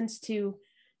any sense to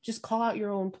just call out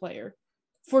your own player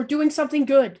for doing something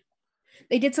good.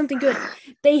 They did something good.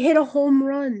 They hit a home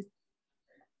run.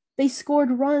 They scored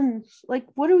runs. Like,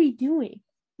 what are we doing?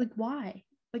 Like, why?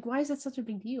 Like, why is that such a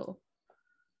big deal?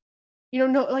 You know,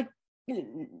 no, like,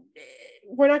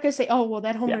 we're not going to say, oh, well,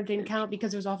 that home run didn't count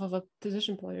because it was off of a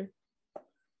position player.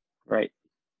 Right.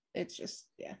 It's just,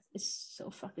 it's so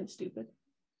fucking stupid.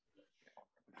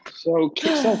 So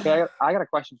okay, I got a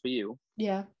question for you.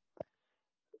 Yeah.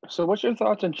 So what's your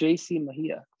thoughts on JC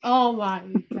Mejia? Oh my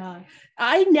God.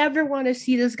 I never want to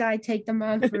see this guy take them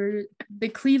on for the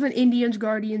Cleveland Indians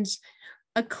Guardians,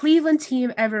 a Cleveland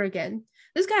team, ever again.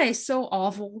 This guy is so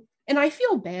awful. And I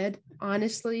feel bad,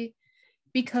 honestly,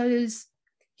 because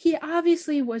he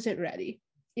obviously wasn't ready.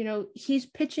 You know, he's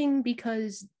pitching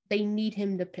because they need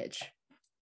him to pitch.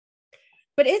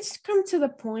 But it's come to the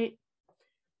point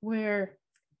where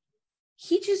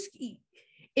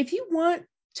if you want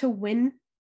to win,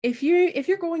 if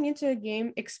you're going into a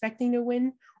game expecting to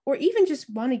win, or even just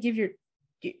want to give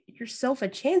yourself a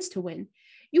chance to win,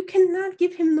 you cannot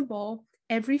give him the ball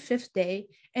every 5th day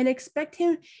and expect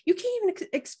him. You can't even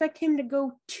expect him to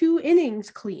go 2 innings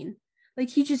clean. Like,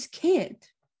 he just can't.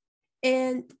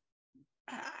 And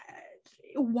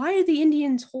why are the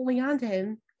Indians holding on to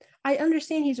him? I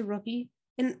understand he's a rookie,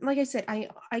 and like I said,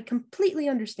 I completely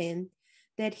understand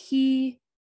that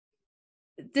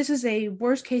this is a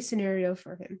worst case scenario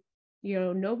for him. You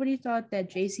know, nobody thought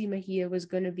that JC Mejia was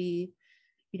going to be,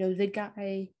 you know, the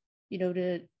guy, you know,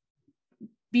 to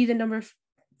be the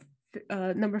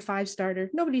number 5 starter.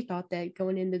 Nobody thought that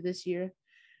going into this year.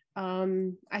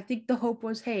 I think the hope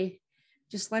was, hey,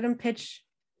 just let him pitch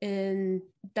in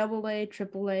AA,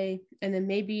 AAA, and then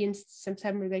maybe in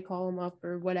September they call him up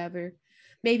or whatever.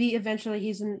 Maybe eventually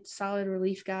he's a solid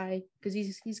relief guy because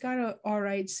he's got a all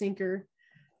right sinker.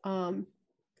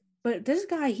 But this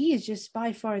guy, he is just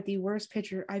by far the worst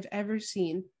pitcher I've ever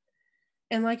seen.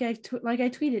 And like I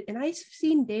tweeted, and I've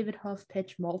seen David Huff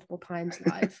pitch multiple times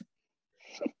live.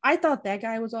 I thought that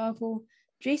guy was awful.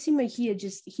 JC Mejia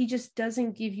just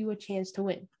doesn't give you a chance to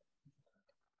win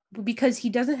because he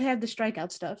doesn't have the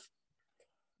strikeout stuff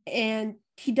and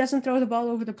he doesn't throw the ball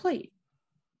over the plate.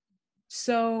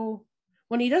 So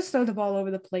when he does throw the ball over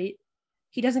the plate,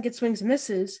 he doesn't get swings and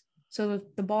misses. So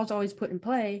the ball's always put in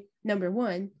play, number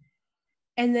one.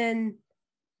 And then,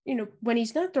 when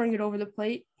he's not throwing it over the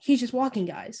plate, he's just walking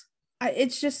guys. It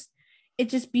just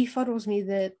befuddles me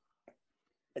that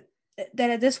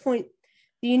at this point,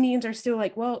 the Indians are still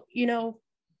like, well,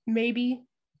 maybe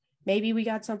we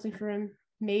got something for him.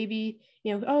 Maybe,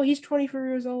 he's 24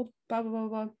 years old, blah, blah, blah,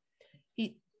 blah.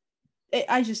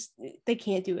 They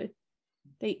can't do it.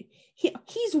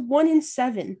 He's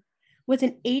 1-7 with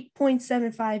an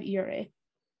 8.75 ERA.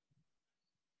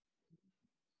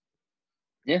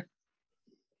 Yeah.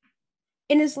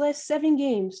 In his last 7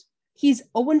 games, he's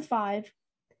 0-5,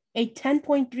 a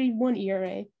 10.31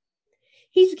 ERA.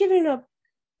 He's given up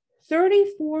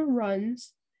 34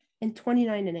 runs in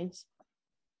 29 innings.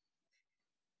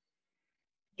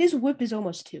 His whip is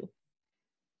almost 2.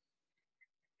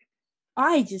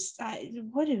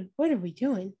 What are we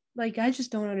doing? Like, I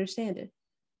just don't understand it.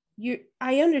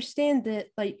 I understand that,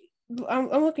 like, I'm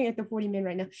looking at the 40 man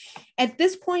right now. At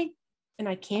this point, and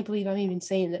I can't believe I'm even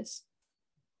saying this,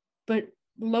 but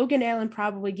Logan Allen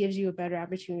probably gives you a better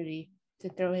opportunity to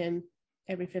throw him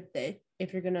every 5th day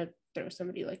if you're going to throw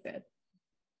somebody like that.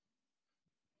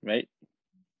 Right.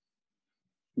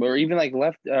 Or even like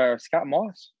Scott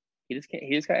Moss. He just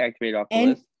got activated off the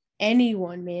list.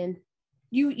 Anyone, man.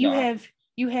 You have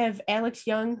Alex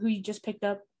Young, who you just picked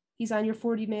up. He's on your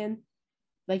 40 man.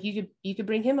 Like, you could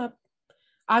bring him up.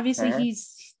 Obviously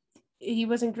he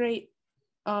wasn't great.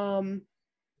 He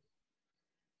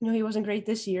wasn't great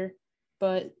this year,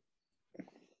 but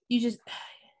you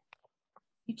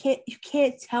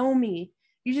can't tell me.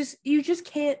 You just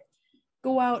can't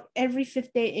go out every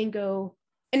 5th day and go.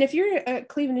 And if you're a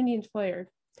Cleveland Indians player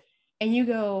and you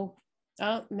go,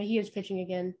 oh, Mejia's pitching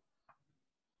again,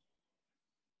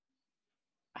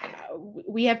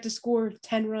 we have to score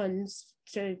 10 runs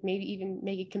to maybe even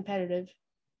make it competitive.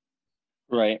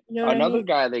 Right. Another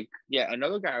guy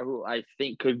who I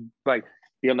think could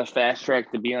be on the fast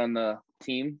track to be on the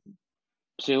team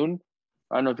soon.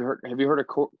 I don't know if you heard. Have you heard of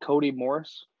Cody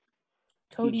Morris?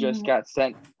 He just got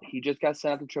sent out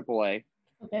to AAA.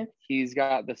 Okay. He's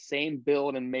got the same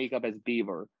build and makeup as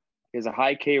Beaver. He has a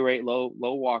high K rate, low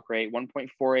walk rate,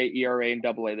 1.48 ERA in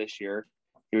AA this year.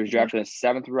 He was drafted in the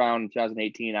 7th round in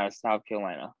 2018 out of South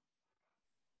Carolina.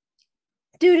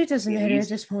 Dude, it doesn't matter at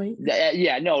this point.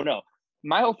 Yeah, no.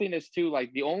 My whole thing is too,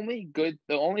 like, the only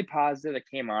positive that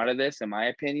came out of this, in my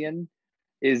opinion,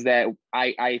 is that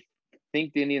I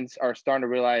think the Indians are starting to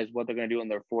realize what they're going to do in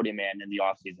their 40 man in the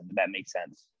offseason. If that makes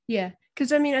sense. Yeah,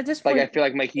 because I mean, at this point, I feel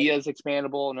like Mejia is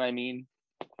expandable. You know what I mean?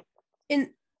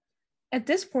 At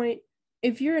this point,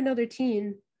 if you're another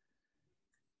team,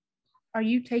 are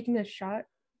you taking a shot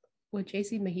with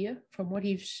JC Mejia from what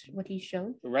he's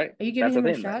shown? Right. Are you giving him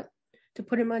a shot to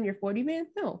put him on your 40 man?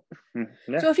 No.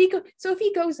 Yeah. So if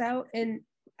he goes out, and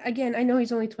again, I know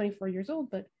he's only 24 years old,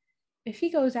 but if he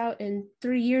goes out in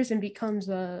 3 years and becomes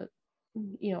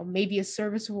maybe a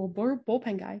serviceable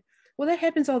bullpen guy, well, that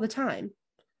happens all the time.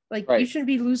 Like, right. You shouldn't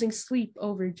be losing sleep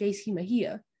over JC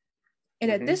Mejia.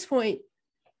 And at this point,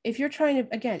 if you're trying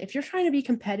to be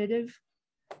competitive,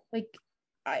 like,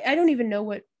 I don't even know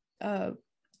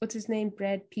what's his name,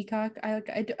 Brad Peacock. I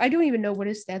don't even know what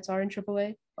his stats are in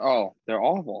AAA. Oh, they're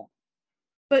awful.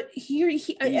 But at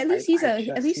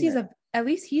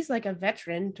least he's like a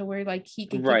veteran to where, like, he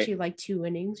can get you like 2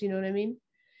 innings. You know what I mean?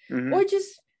 Mm-hmm. Or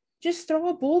just throw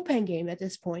a bullpen game at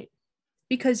this point,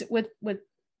 because with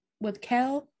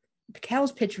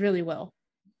Cal's pitched really well,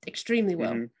 extremely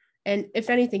well. Mm-hmm. And if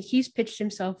anything, he's pitched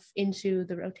himself into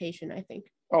the rotation, I think.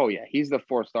 Oh, yeah. He's the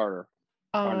 4th starter.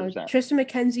 100%. Tristan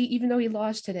McKenzie, even though he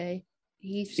lost today,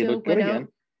 he still went out.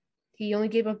 He only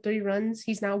gave up 3 runs.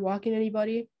 He's not walking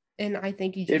anybody. And I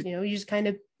think you just kind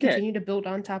of continue to build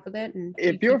on top of that. And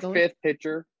if you're a 5th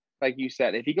pitcher, like you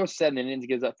said, if he goes 7 innings and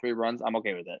gives up 3 runs, I'm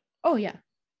okay with it. Oh, yeah.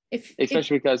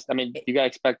 Especially because, I mean, you got to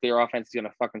expect their offense is going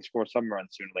to fucking score some runs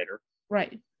sooner or later.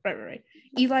 Right.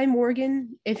 Eli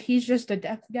Morgan, if he's just a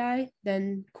depth guy,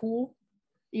 then cool.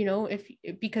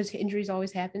 because injuries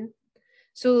always happen.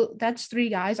 So that's 3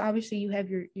 guys. Obviously, you have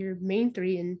your main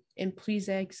 3 in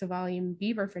Plesac, Savali, and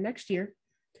Bieber for next year.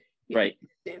 Right.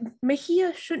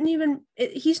 Mejia shouldn't even.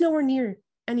 He's nowhere near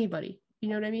anybody. You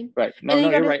know what I mean? Right.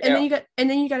 You're right. And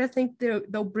then you got to think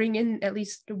they'll bring in at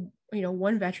least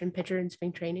one veteran pitcher in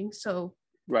spring training. So.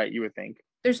 Right. You would think.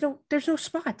 There's no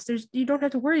spots. You don't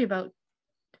have to worry about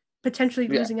potentially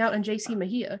losing out on JC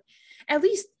Mejia. At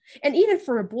least, and even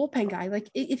for a bullpen guy, like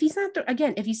if he's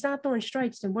not throwing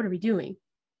strikes, then what are we doing?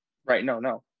 Right.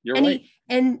 No. You're right.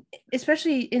 And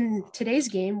especially in today's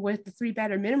game with the 3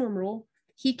 batter minimum rule,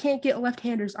 he can't get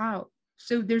left-handers out.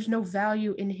 So there's no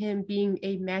value in him being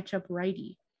a matchup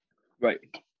righty. Right.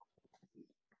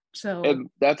 So and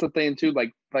that's the thing too.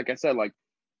 Like I said, like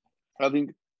I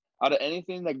think out of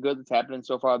anything that good that's happening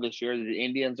so far this year, the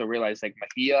Indians will realize like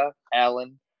Mejia,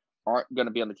 Allen aren't going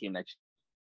to be on the team next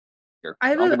year. I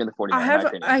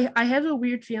have a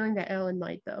weird feeling that Allen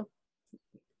might though,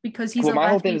 because he's my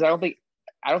whole thing is I don't think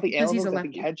Allen knows. I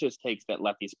think Hedges takes that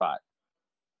lefty spot.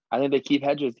 I think they keep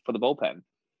Hedges for the bullpen.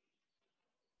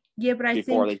 Yeah, but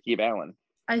before they keep Allen.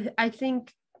 I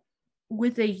think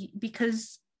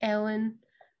because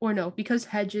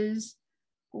Hedges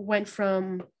went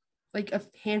from like a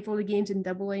handful of games in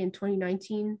AA in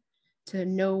 2019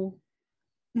 to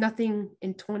nothing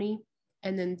in 20,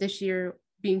 and then this year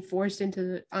being forced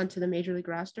onto the major league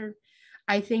roster.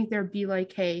 I think there'd be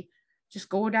like, hey, just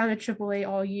go down to AAA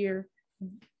all year.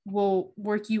 We'll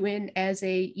work you in as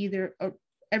a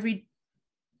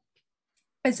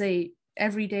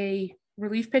everyday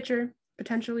relief pitcher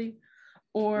potentially,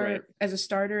 or as a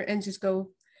starter, and just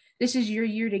go, this is your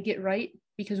year to get right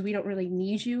because we don't really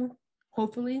need you.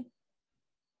 Hopefully,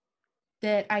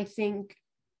 that I think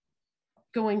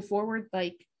going forward,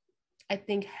 like I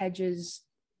think Hedges,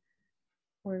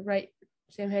 or right,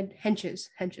 Sam had Henches.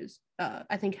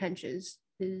 I think Henches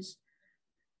is.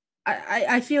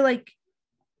 I feel like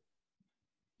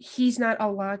he's not a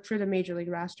lock for the major league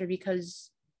roster because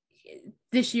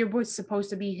this year was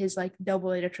supposed to be his like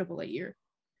AA to AAA year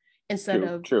instead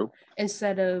of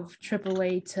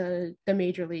AAA to the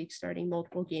major league, starting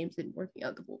multiple games and working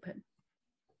out the bullpen.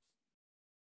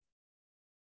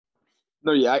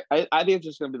 No, yeah, I think it's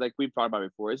just gonna be like we've talked about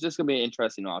before. It's just gonna be an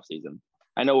interesting offseason.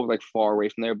 I know we're like far away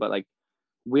from there, but like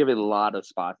we have a lot of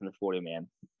spots in the 40-man.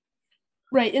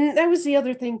 Right, and that was the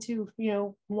other thing too.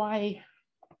 Why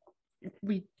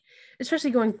we,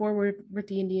 especially going forward with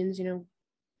the Indians,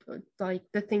 like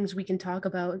the things we can talk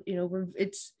about.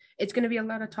 It's going to be a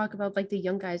lot of talk about like the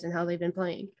young guys and how they've been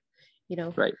playing.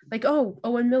 Right? Like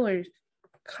Owen Miller,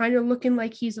 kind of looking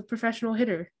like he's a professional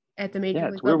hitter at the major league level.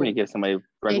 Yeah, it's weird when you get somebody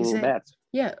regular bats.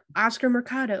 Yeah, Oscar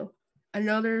Mercado,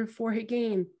 another 4-hit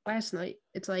game last night.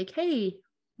 It's like, hey,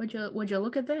 would you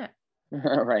look at that?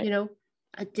 Right.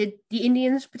 Did the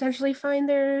Indians potentially find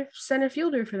their center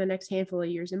fielder for the next handful of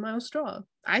years in Miles Straw?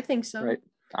 I think so. Right.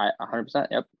 100%.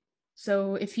 Yep.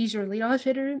 So if he's your leadoff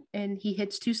hitter and he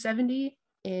hits 270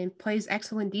 and plays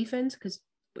excellent defense, because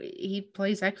he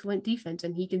plays excellent defense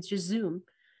and he can just zoom,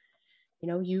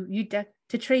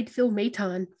 to trade Phil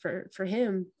Maton for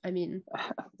him. I mean,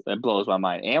 that blows my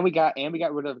mind. And we got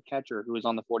rid of a catcher who was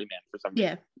on the 40-man for some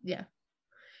reason.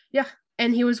 Yeah.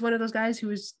 And he was one of those guys who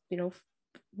was,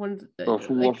 one of the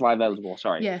Rule 5 eligible.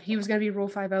 Sorry. Yeah, he was going to be Rule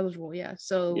 5 eligible. Yeah.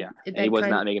 So yeah, he was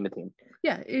not making the team.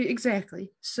 Yeah,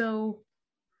 exactly. So,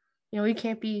 you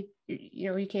can't be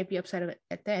upset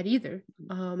at that either.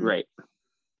 Right.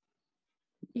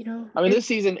 I mean, this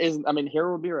season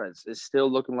Hero Ramirez is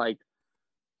still looking like,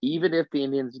 even if the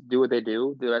Indians do what they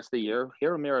do the rest of the year,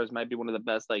 Hero Ramirez might be one of the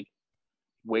best like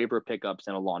waiver pickups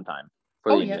in a long time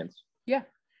for the Indians. Yeah.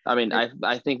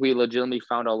 I think we legitimately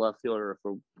found our left fielder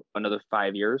for another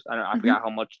 5 years. I forgot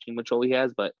how much team control he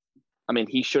has, but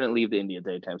he shouldn't leave the Indians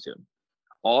anytime soon.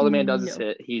 All the man does is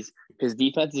hit. His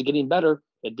defense is getting better.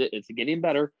 It's getting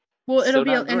better. Well, it'll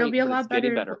be a lot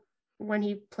better when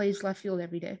he plays left field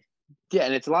every day. Yeah,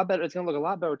 and it's a lot better. It's gonna look a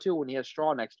lot better too when he has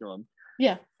Straw next to him.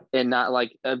 Yeah, and not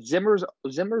like Zimmer's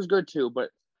good too, but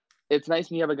it's nice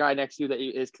when you have a guy next to you that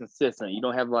is consistent. You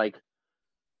don't have like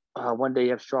one day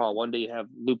you have Straw, one day you have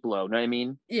Luplow. You know what I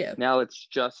mean? Yeah. Now it's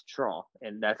just Straw,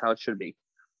 and that's how it should be,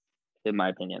 in my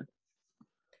opinion.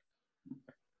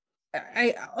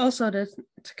 I also to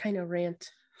kind of rant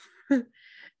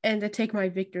and to take my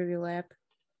victory lap.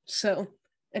 So,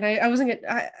 and I wasn't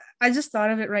I just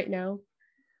thought of it right now,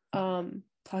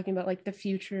 talking about like the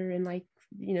future and like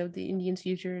the Indians'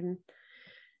 future and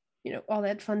all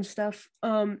that fun stuff.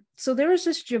 So there was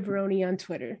this jabroni on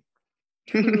Twitter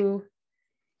who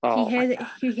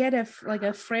he had a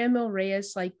Franmil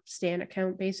Reyes like Stan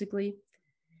account basically,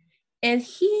 and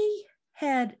he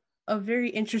had a very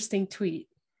interesting tweet.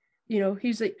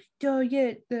 He's like, oh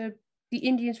yeah, the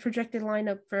Indians projected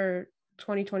lineup for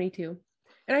 2022.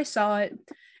 And I saw it,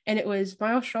 and it was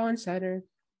Miles Straw in center.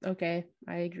 Okay,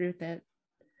 I agree with that.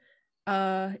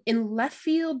 In left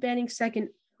field, batting second,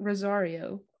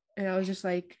 Rosario. And I was just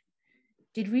like,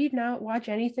 did we not watch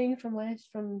anything from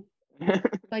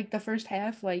like the first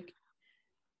half? Like,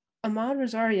 Amed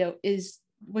Rosario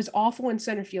was awful in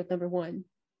center field, number one.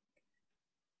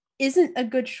 Isn't a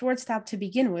good shortstop to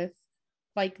begin with,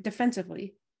 like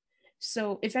defensively.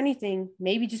 So if anything,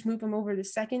 maybe just move him over to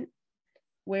second,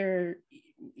 where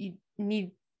you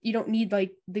don't need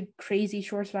like the crazy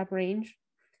shortstop range.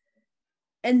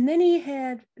 And then he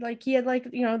had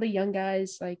the young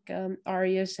guys like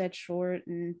Arias at short,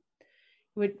 and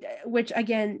which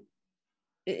again,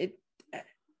 I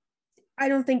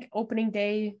don't think opening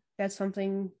day that's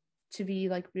something to be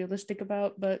like realistic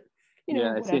about, but it's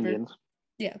whatever. Indians.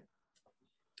 Yeah.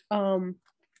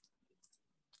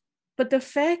 But the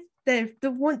fact that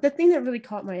the thing that really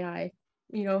caught my eye,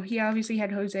 he obviously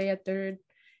had Jose at third,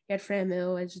 he had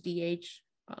Franmil as DH,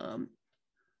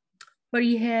 but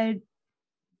he had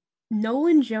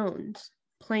Nolan Jones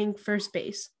playing first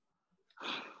base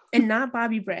and not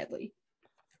Bobby Bradley.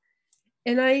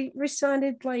 And I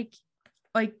responded like,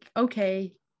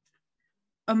 okay,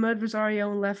 Amed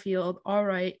Rosario in left field, all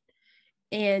right,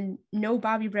 and no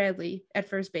Bobby Bradley at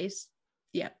first base.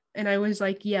 Yeah. And I was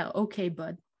like, yeah, okay,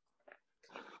 bud.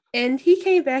 And he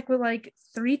came back with like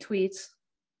 3 tweets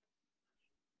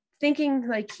thinking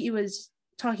like he was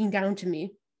talking down to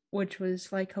me, which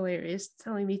was like hilarious,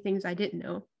 telling me things I didn't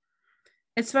know.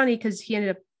 It's funny because he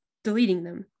ended up deleting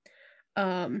them.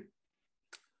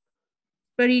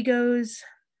 But he goes,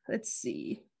 let's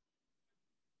see.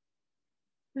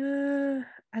 I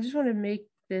just want to make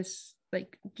this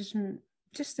like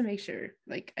just to make sure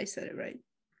like I said it right.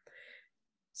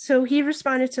 So he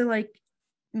responded to like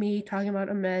me talking about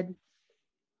Amed.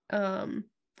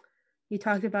 He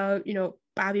talked about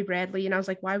Bobby Bradley, and I was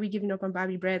like, why are we giving up on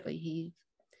Bobby Bradley?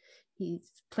 He's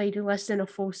played less than a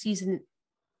full season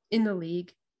in the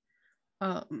league.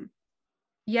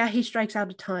 Yeah, he strikes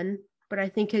out a ton, but I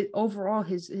think overall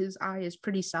his eye is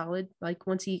pretty solid. Like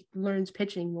once he learns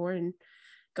pitching more and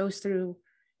goes through,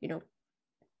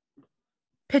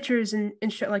 pitchers and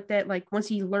shit like that, like once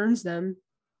he learns them,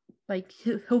 like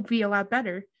he'll be a lot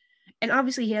better. And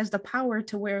obviously he has the power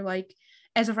to where like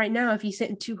as of right now, if he's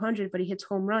hitting 200 but he hits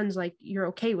home runs, like you're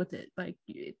okay with it. Like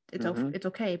it's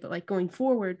okay. But like going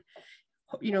forward,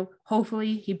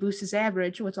 hopefully he boosts his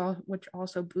average, which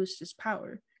also boosts his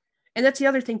power. And that's the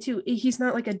other thing too. He's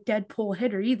not like a dead pull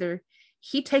hitter either.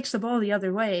 He takes the ball the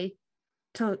other way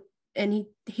and he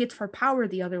hits for power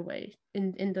the other way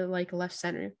into like left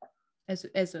center as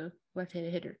a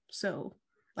left-handed hitter. So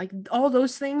like all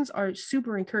those things are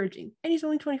super encouraging. And he's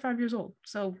only 25 years old.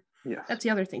 So yes. That's the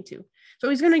other thing too. So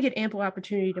he's going to get ample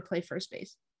opportunity to play first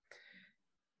base.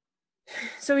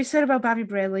 So he said about Bobby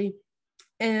Bradley,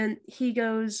 and he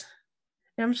goes,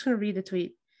 and I'm just going to read the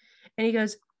tweet. And he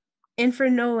goes, and for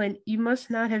Nolan, you must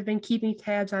not have been keeping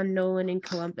tabs on Nolan in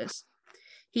Columbus.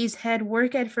 He's had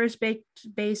work at first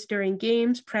base during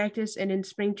games, practice, and in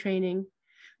spring training,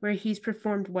 where he's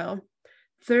performed well.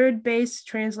 Third base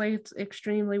translates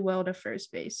extremely well to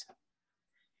first base.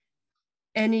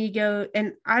 And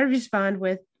I respond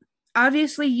with,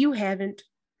 obviously you haven't.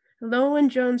 Nolan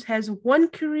Jones has 1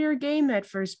 career game at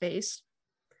first base.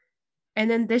 And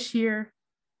then this year,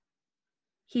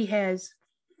 he has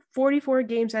 44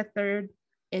 games at third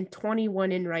and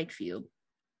 21 in right field.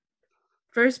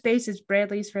 First base is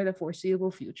Bradley's for the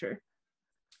foreseeable future.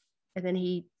 And then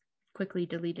he quickly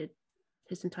deleted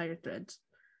his entire threads,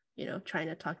 trying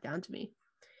to talk down to me.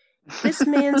 This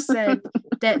man said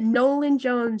that Nolan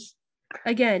Jones,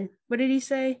 again, what did he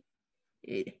say?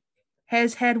 It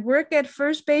has had work at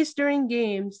first base during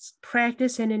games,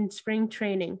 practice, and in spring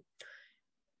training.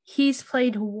 He's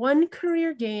played 1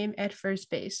 career game at first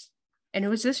base, and it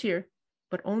was this year,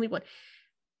 but only 1.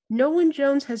 Nolan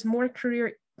Jones has more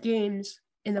career games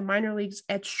in the minor leagues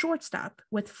at shortstop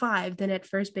with 5 than at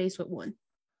first base with 1.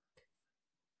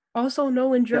 Also,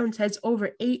 Nolan Jones has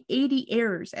over 80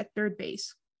 errors at third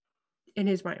base in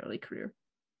his minor league career.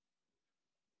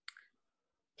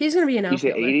 He's going to be an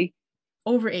outfielder. You said 80?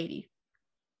 Over 80.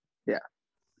 Yeah.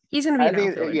 He's going to be an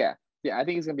outfielder. Yeah, I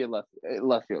think he's going to be a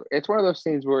left fielder. It's one of those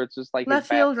things where it's just like left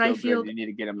field, right field. You need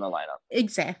to get him in the lineup.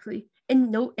 Exactly.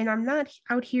 And I'm not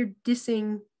out here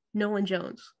dissing Nolan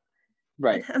Jones.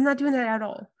 Right. I'm not doing that at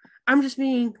all. I'm just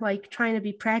being like trying to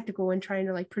be practical and trying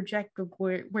to like project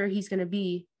where he's going to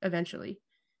be eventually.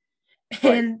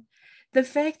 Right. And the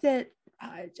fact that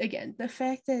again, the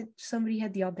fact that somebody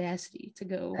had the audacity to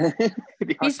go,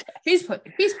 he's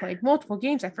played multiple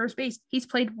games at first base. He's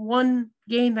played one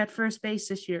game at first base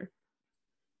this year.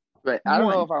 Right. I don't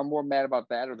know if I'm more mad about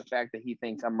that or the fact that he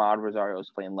thinks Ahmad Rosario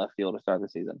is playing left field to start the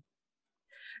season.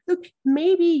 Look,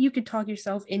 maybe you could talk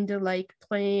yourself into like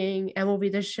playing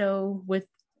MLB The Show with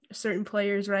certain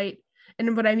players, right?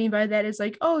 And what I mean by that is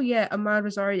like, oh yeah, Ahmad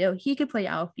Rosario, he could play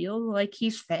outfield. Like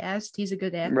he's fast, he's a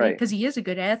good athlete because he is a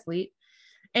good athlete.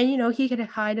 And he could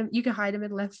hide him. You could hide him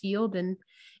in left field, and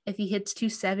if he hits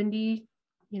 270,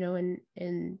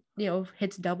 and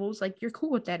hits doubles, like you're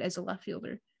cool with that as a left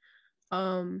fielder.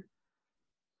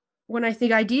 When I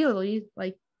think ideally,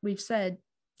 like we've said,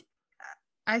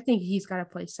 I think he's got to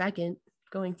play second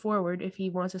going forward if he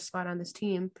wants a spot on this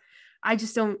team. I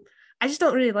just don't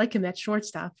really like him at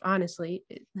shortstop, honestly.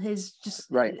 He's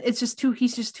just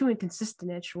too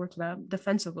inconsistent at shortstop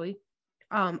defensively.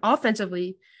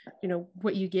 Offensively,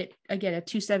 what you get, again, a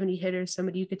 270 hitter,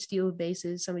 somebody who could steal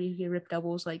bases, somebody who can rip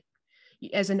doubles, like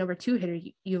as a number 2 hitter,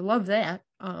 you love that.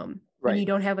 When you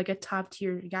don't have like a top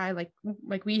tier guy like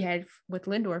we had with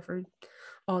Lindor for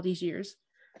all these years.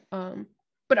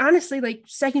 But honestly, like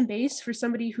second base for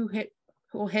somebody who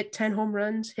will hit 10 home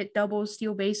runs, hit doubles,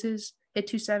 steal bases, hit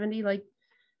 270, like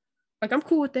I'm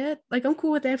cool with that. Like I'm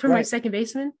cool with that for my second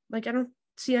baseman. Like I don't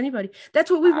see anybody.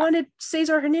 That's what we wanted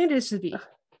Cesar Hernandez to be.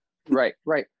 Right.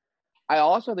 I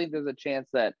also think there's a chance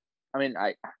that,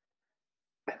 I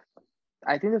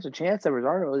think there's a chance that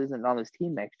Rosario isn't on this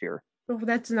team next year. Well,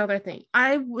 that's another thing.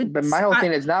 But my whole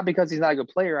thing is not because he's not a good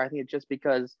player. I think it's just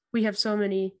because we have so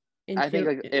many. I think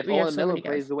like if Owen Miller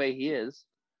plays the way he is,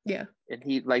 yeah, and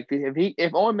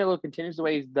if Owen Miller continues the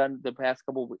way he's done the past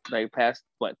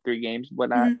 3 games,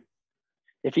 whatnot, mm-hmm.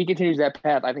 if he continues that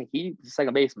path, I think he's the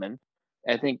second baseman.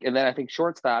 I think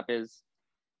shortstop is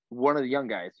one of the young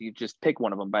guys. You just pick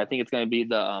one of them, but I think it's going to be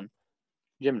the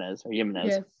Jimenez.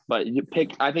 Yeah. But you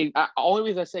pick. I think only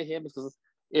reason I say him is because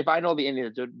if I know the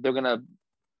Indians, they're gonna,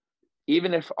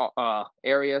 even if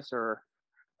Arias or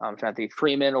I'm trying to think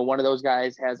Freeman or one of those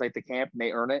guys has like the camp and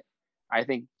they earn it, I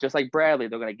think just like Bradley,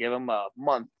 they're gonna give him a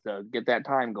month to get that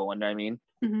time going. I mean,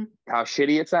 mm-hmm. How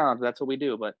shitty it sounds, that's what we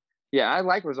do. But yeah, I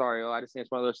like Rosario. I just think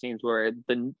it's one of those teams where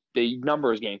the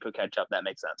numbers game could catch up. That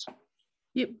makes sense.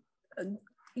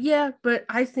 Yeah, but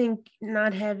I think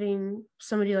not having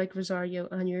somebody like Rosario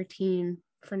on your team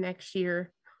for next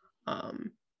year,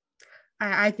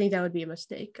 I think that would be a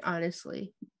mistake,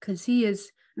 honestly, because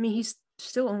he's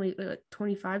still only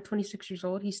 25, 26 years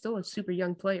old. He's still a super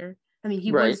young player.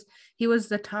 He was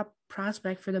the top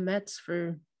prospect for the Mets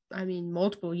for,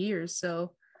 multiple years.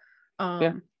 So,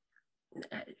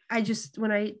 I just,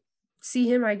 when I see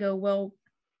him, I go, well,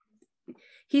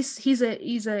 he's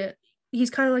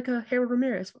kind of like a Harold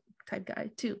Ramirez type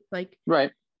guy too. Like,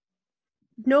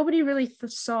 nobody really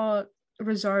saw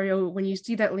Rosario when you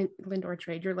see that Lindor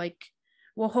trade. You're like,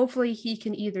 well, hopefully he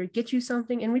can either get you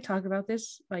something, and we talk about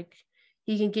this, like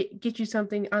he can get you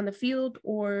something on the field,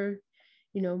 or,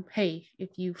 hey,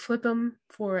 if you flip him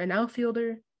for an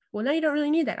outfielder, well, now you don't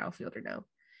really need that outfielder now.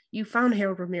 You found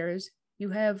Harold Ramirez. You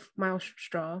have Miles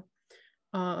Straw.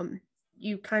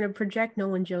 You kind of project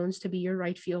Nolan Jones to be your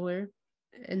right fielder.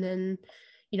 And then,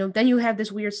 then you have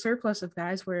this weird surplus of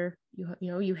guys where,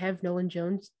 you have Nolan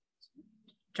Jones,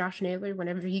 Josh Naylor,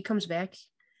 whenever he comes back.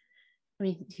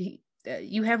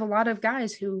 You have a lot of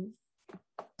guys who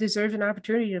deserve an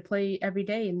opportunity to play every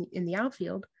day in the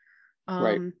outfield.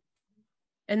 And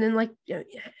then, like,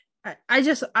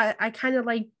 I kind of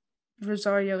like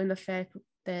Rosario in the fact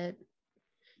that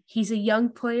he's a young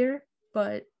player,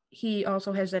 but he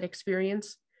also has that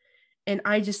experience. And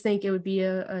I just think it would be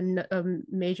a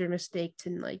major mistake to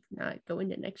like not go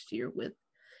into next year with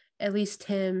at least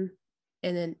him.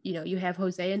 And then, you have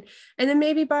Jose, and then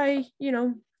maybe by,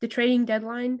 the trading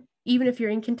deadline, even if you're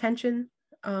in contention,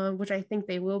 which I think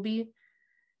they will be,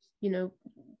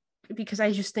 because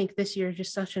I just think this year is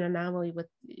just such an anomaly with,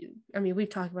 we've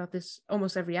talked about this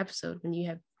almost every episode when you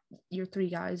have your 3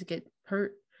 guys get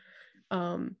hurt.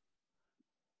 I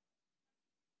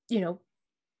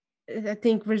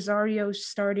think Rosario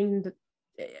starting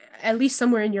at least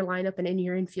somewhere in your lineup and in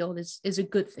your infield is a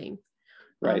good thing,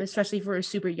 especially for a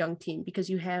super young team, because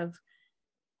you have,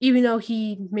 even though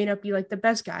he may not be like the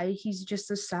best guy, he's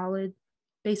just a solid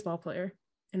baseball player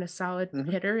and a solid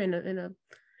hitter and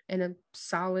a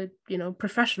solid,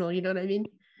 professional, you know what I mean?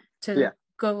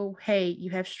 Go, hey, you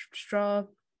have Straw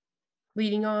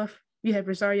leading off, you have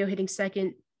Rosario hitting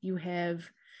second, you have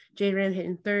J Ram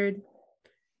hitting third,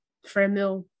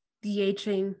 Franmil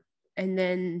DHing, and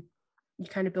then you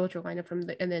kind of build your lineup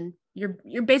and then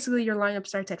you're basically, your lineup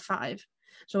starts at 5.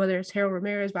 So whether it's Harold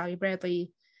Ramirez, Bobby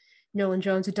Bradley, Nolan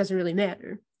Jones, it doesn't really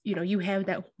matter. You know, you have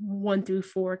that 1 through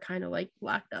 4 kind of like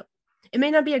locked up. It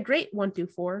may not be a great 1 through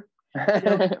 4. You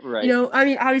know? Right. You know, I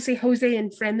mean, obviously Jose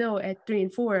and Franmil at 3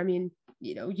 and 4. I mean,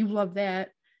 you know, you love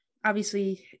that.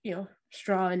 Obviously, you know,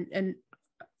 Straw and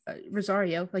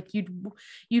Rosario, like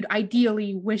you'd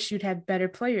ideally wish you'd have better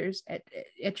players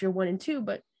at your 1 and 2,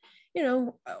 but you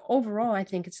know, overall, I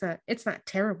think it's not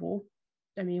terrible.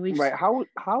 I mean, right. How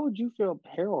would you feel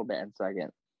Harold batting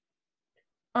second?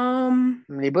 I mean,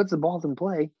 he puts the balls in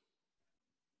play.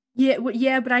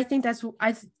 Yeah, but I think that's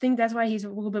why he's a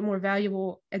little bit more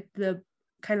valuable at the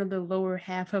kind of the lower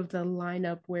half of the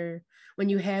lineup, where when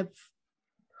you have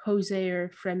Jose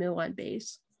or Franmil on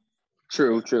base.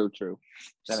 True. That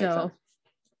makes sense.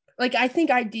 Like, I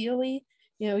think ideally,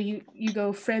 you know, you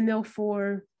go Franmil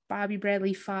 4, Bobby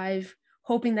Bradley 5,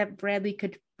 hoping that Bradley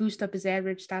could boost up his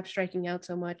average, stop striking out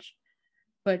so much.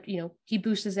 But, you know, he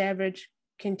boosts his average,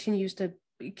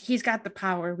 he's got the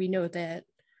power. We know that.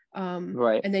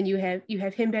 Right. And then you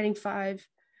have him batting 5,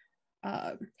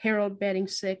 Harold batting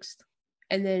 6th,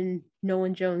 and then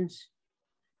Nolan Jones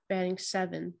batting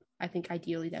 7. I think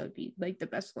ideally that would be like the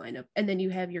best lineup. And then you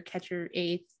have your catcher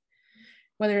 8th,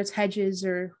 whether it's Hedges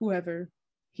or whoever,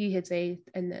 he hits 8th,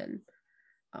 and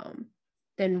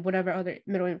then whatever other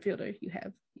middle infielder you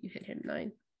have, you hit him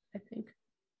 9th, I think.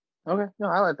 Okay, no,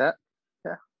 I like that.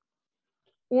 Yeah.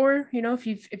 Or, you know,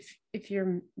 if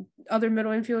your other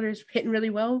middle infielder is hitting really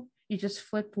well, you just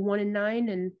flip 1 and 9,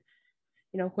 and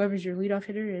you know, whoever's your leadoff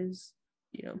hitter is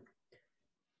your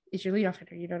leadoff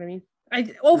hitter. You know what I mean?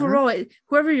 Overall,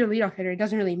 whoever your leadoff hitter, it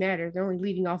doesn't really matter. They're only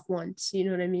leading off once. You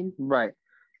know what I mean? Right.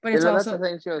 But it's also that's the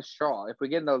thing. You know, Straw. If we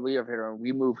get the leadoff hitter and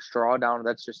we move Straw down,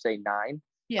 let's just say 9.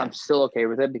 Yeah. I'm still okay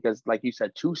with it because, like you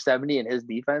said, 270 in his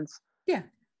defense. Yeah,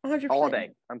 100%. All day,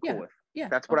 I'm cool with. Yeah,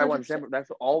 that's what 100%. I want Zimmer.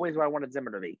 That's always what I wanted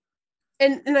Zimmer to be.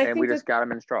 And I think we just got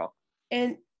him in Straw.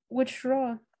 And with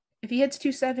Straw, if he hits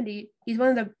 270, he's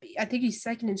I think he's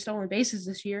second in stolen bases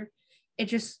this year. It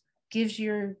just gives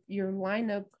your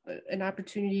lineup an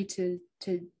opportunity to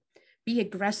be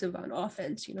aggressive on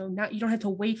offense. You know, you don't have to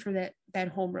wait for that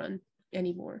home run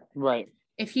anymore. Right.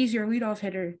 If he's your leadoff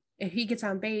hitter, if he gets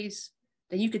on base,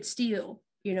 then you could steal.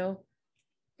 You know,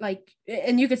 like,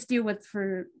 and you could steal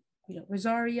for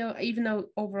Rosario, even though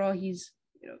overall he's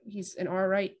an all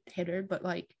right hitter, but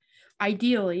like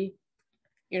ideally,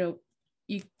 you know,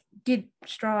 you get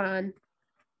Straw on,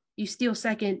 you steal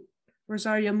second,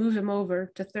 Rosario moves him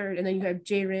over to third, and then you have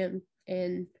J-Ram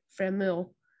and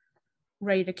Franmil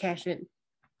ready to cash in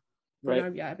for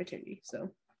an RBI opportunity. So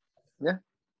yeah.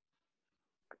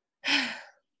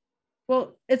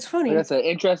 Well, it's funny. That's an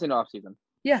interesting offseason.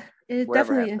 Yeah, it's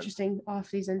definitely an interesting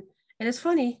offseason. And it's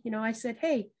funny, you know, I said,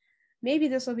 hey, maybe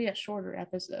this will be a shorter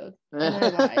episode. And I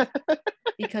lied.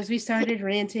 Because we started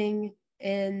ranting,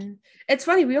 and it's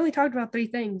funny, we only talked about 3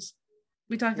 things.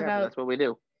 We talked about, that's what we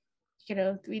do. You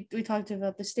know, we talked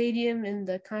about the stadium and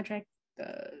the contract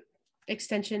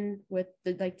extension with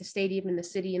the stadium and the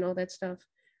city and all that stuff.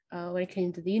 When it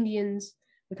came to the Indians,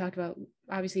 we talked about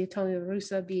obviously Tony La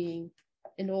Russa being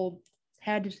an old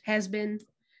has been,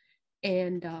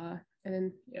 and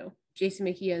then Jason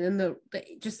Mejia, and then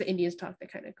just the Indians talk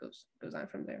that kind of goes on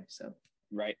from there. So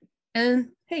right. And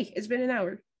hey, it's been an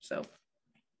hour, so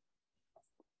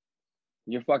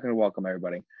you're fucking welcome,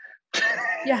 everybody.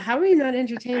 Yeah, how are you not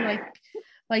entertained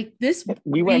like this?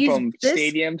 We went from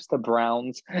stadiums to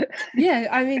Browns. Yeah,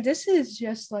 I mean, this is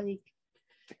just like,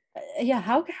 yeah.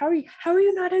 How are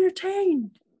you not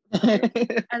entertained?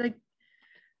 I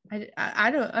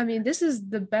don't. I mean, this is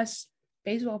the best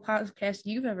baseball podcast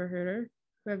you've ever heard, or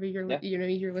whoever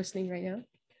you're listening right now.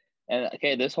 And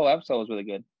okay, this whole episode was really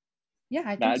good. Yeah,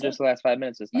 I think not just the last 5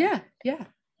 minutes. This time. Yeah.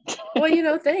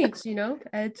 Well, thanks.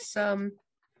 It's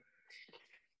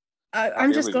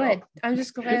I'm just glad. I'm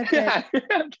just glad that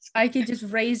I could just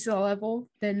raise the level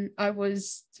than I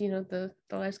was, the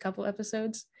last couple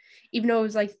episodes, even though it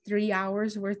was like 3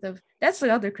 hours worth of. That's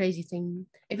the other crazy thing.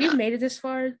 If you've made it this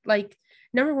far, like,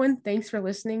 number one, thanks for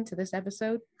listening to this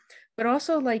episode, but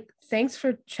also like thanks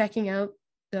for checking out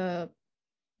the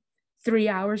 3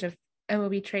 hours of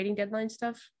MLB trading deadline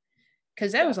stuff,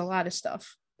 because that was a lot of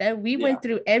stuff that we went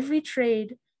through every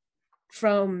trade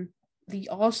from the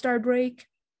All-Star break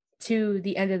to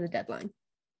the end of the deadline.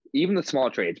 Even the small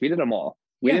trades, we did them all.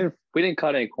 We didn't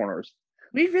cut any corners.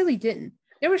 We really didn't.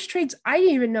 There was trades I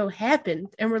didn't even know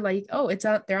happened, and we're like, oh, it's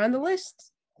out. They're on the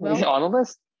list. Well, on the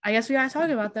list. I guess we gotta talk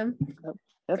about them. Yep.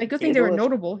 Like, good thing they were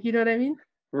notable. You know what I mean?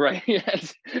 Right.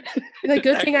 Yes. Like,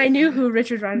 good thing I knew who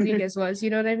Richard Rodriguez was. You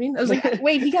know what I mean? I was like,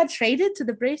 wait, he got traded to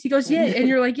the Braves? He goes, yeah. And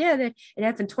you're like, yeah, it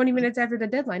happened 20 minutes after the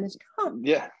deadline. It's like, huh.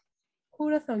 Yeah. Who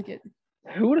would have thunk it?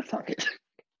 Who would have thunk it?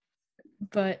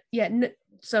 But yeah,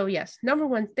 so yes, number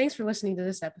one, thanks for listening to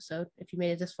this episode if you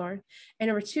made it this far. And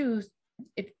number two,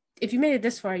 if you made it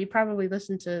this far, you probably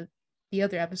listened to the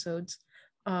other episodes.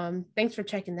 Thanks for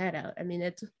checking that out. I mean,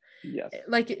 it's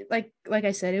like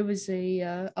I said, it was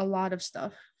a lot of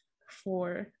stuff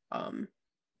for the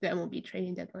MLB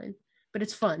trading deadline, but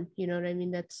it's fun. You know what I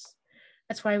mean? That's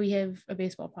why we have a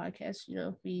baseball podcast. You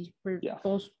know, we're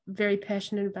both very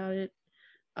passionate about it.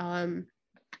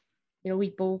 You know,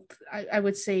 we both, I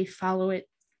would say, follow it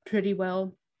pretty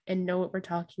well and know what we're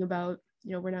talking about.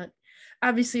 You know, we're not,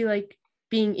 obviously, like,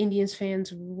 being Indians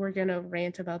fans, we're going to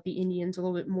rant about the Indians a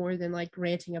little bit more than, like,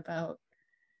 ranting about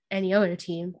any other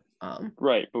team.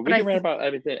 Right, but we can rant about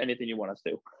anything you want us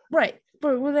to. Right,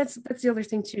 but well, that's the other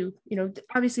thing, too. You know,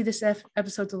 obviously, this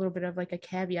episode's a little bit of, like, a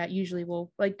caveat. Usually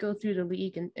we'll, like, go through the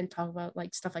league and talk about,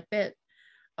 like, stuff like that.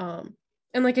 And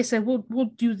like I said,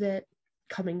 we'll do that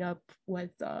coming up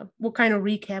with we'll kind of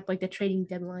recap, like, the trading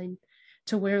deadline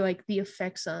to where, like, the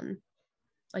effects on,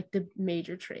 like, the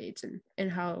major trades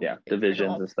and how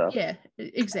divisions and stuff. Yeah,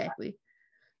 exactly.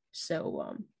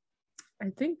 So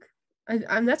I think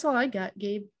I'm that's all I got,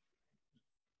 Gabe.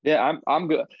 Yeah, I'm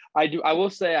good. I will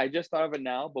say I just thought of it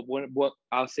now, but what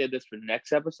I'll say this for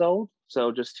next episode.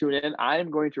 So just tune in. I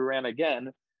am going to rant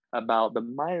again about the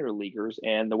minor leaguers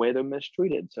and the way they're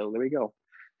mistreated. So there we go.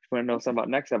 Want to know something about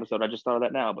next episode? I just thought of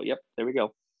that now, but yep, there we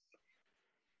go.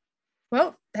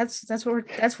 Well, that's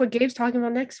what Gabe's talking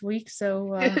about next week.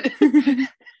 So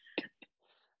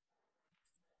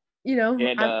you know,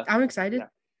 and, I'm excited.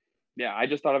 Yeah, I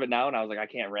just thought of it now, and I was like, I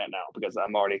can't rant now because I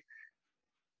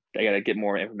gotta get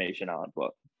more information on it.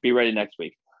 But be ready next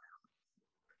week.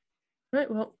 All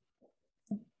right. Well,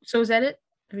 so is that it?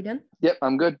 Are we done? Yep,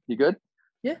 I'm good. You good?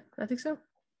 Yeah, I think so.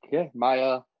 Okay,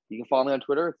 you can follow me on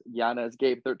Twitter.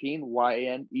 YanezGabe13,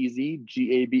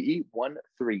 YANEZGABE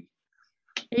 13.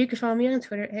 You can follow me on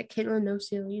Twitter at Caitlin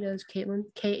Knows-CLE. That's Caitlin,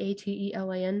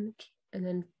 KATELIN, and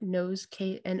then Knows,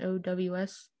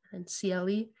 KNOWS, and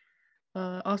CLE.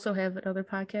 Also have another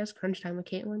podcast, Crunch Time with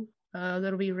Caitlin.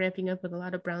 That'll be ramping up with a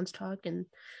lot of Browns talk and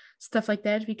stuff like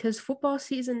that because football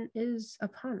season is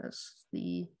upon us.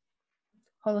 The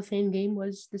Hall of Fame game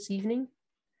was this evening.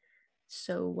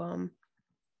 So,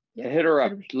 yeah, hit her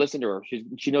up. Listen to her.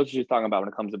 She knows what she's talking about when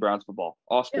it comes to Browns football.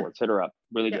 All sports. Hit her up.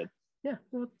 Really good. Yeah.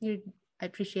 Well, I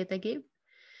appreciate that, Gabe.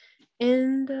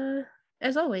 And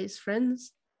as always,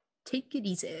 friends, take it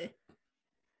easy.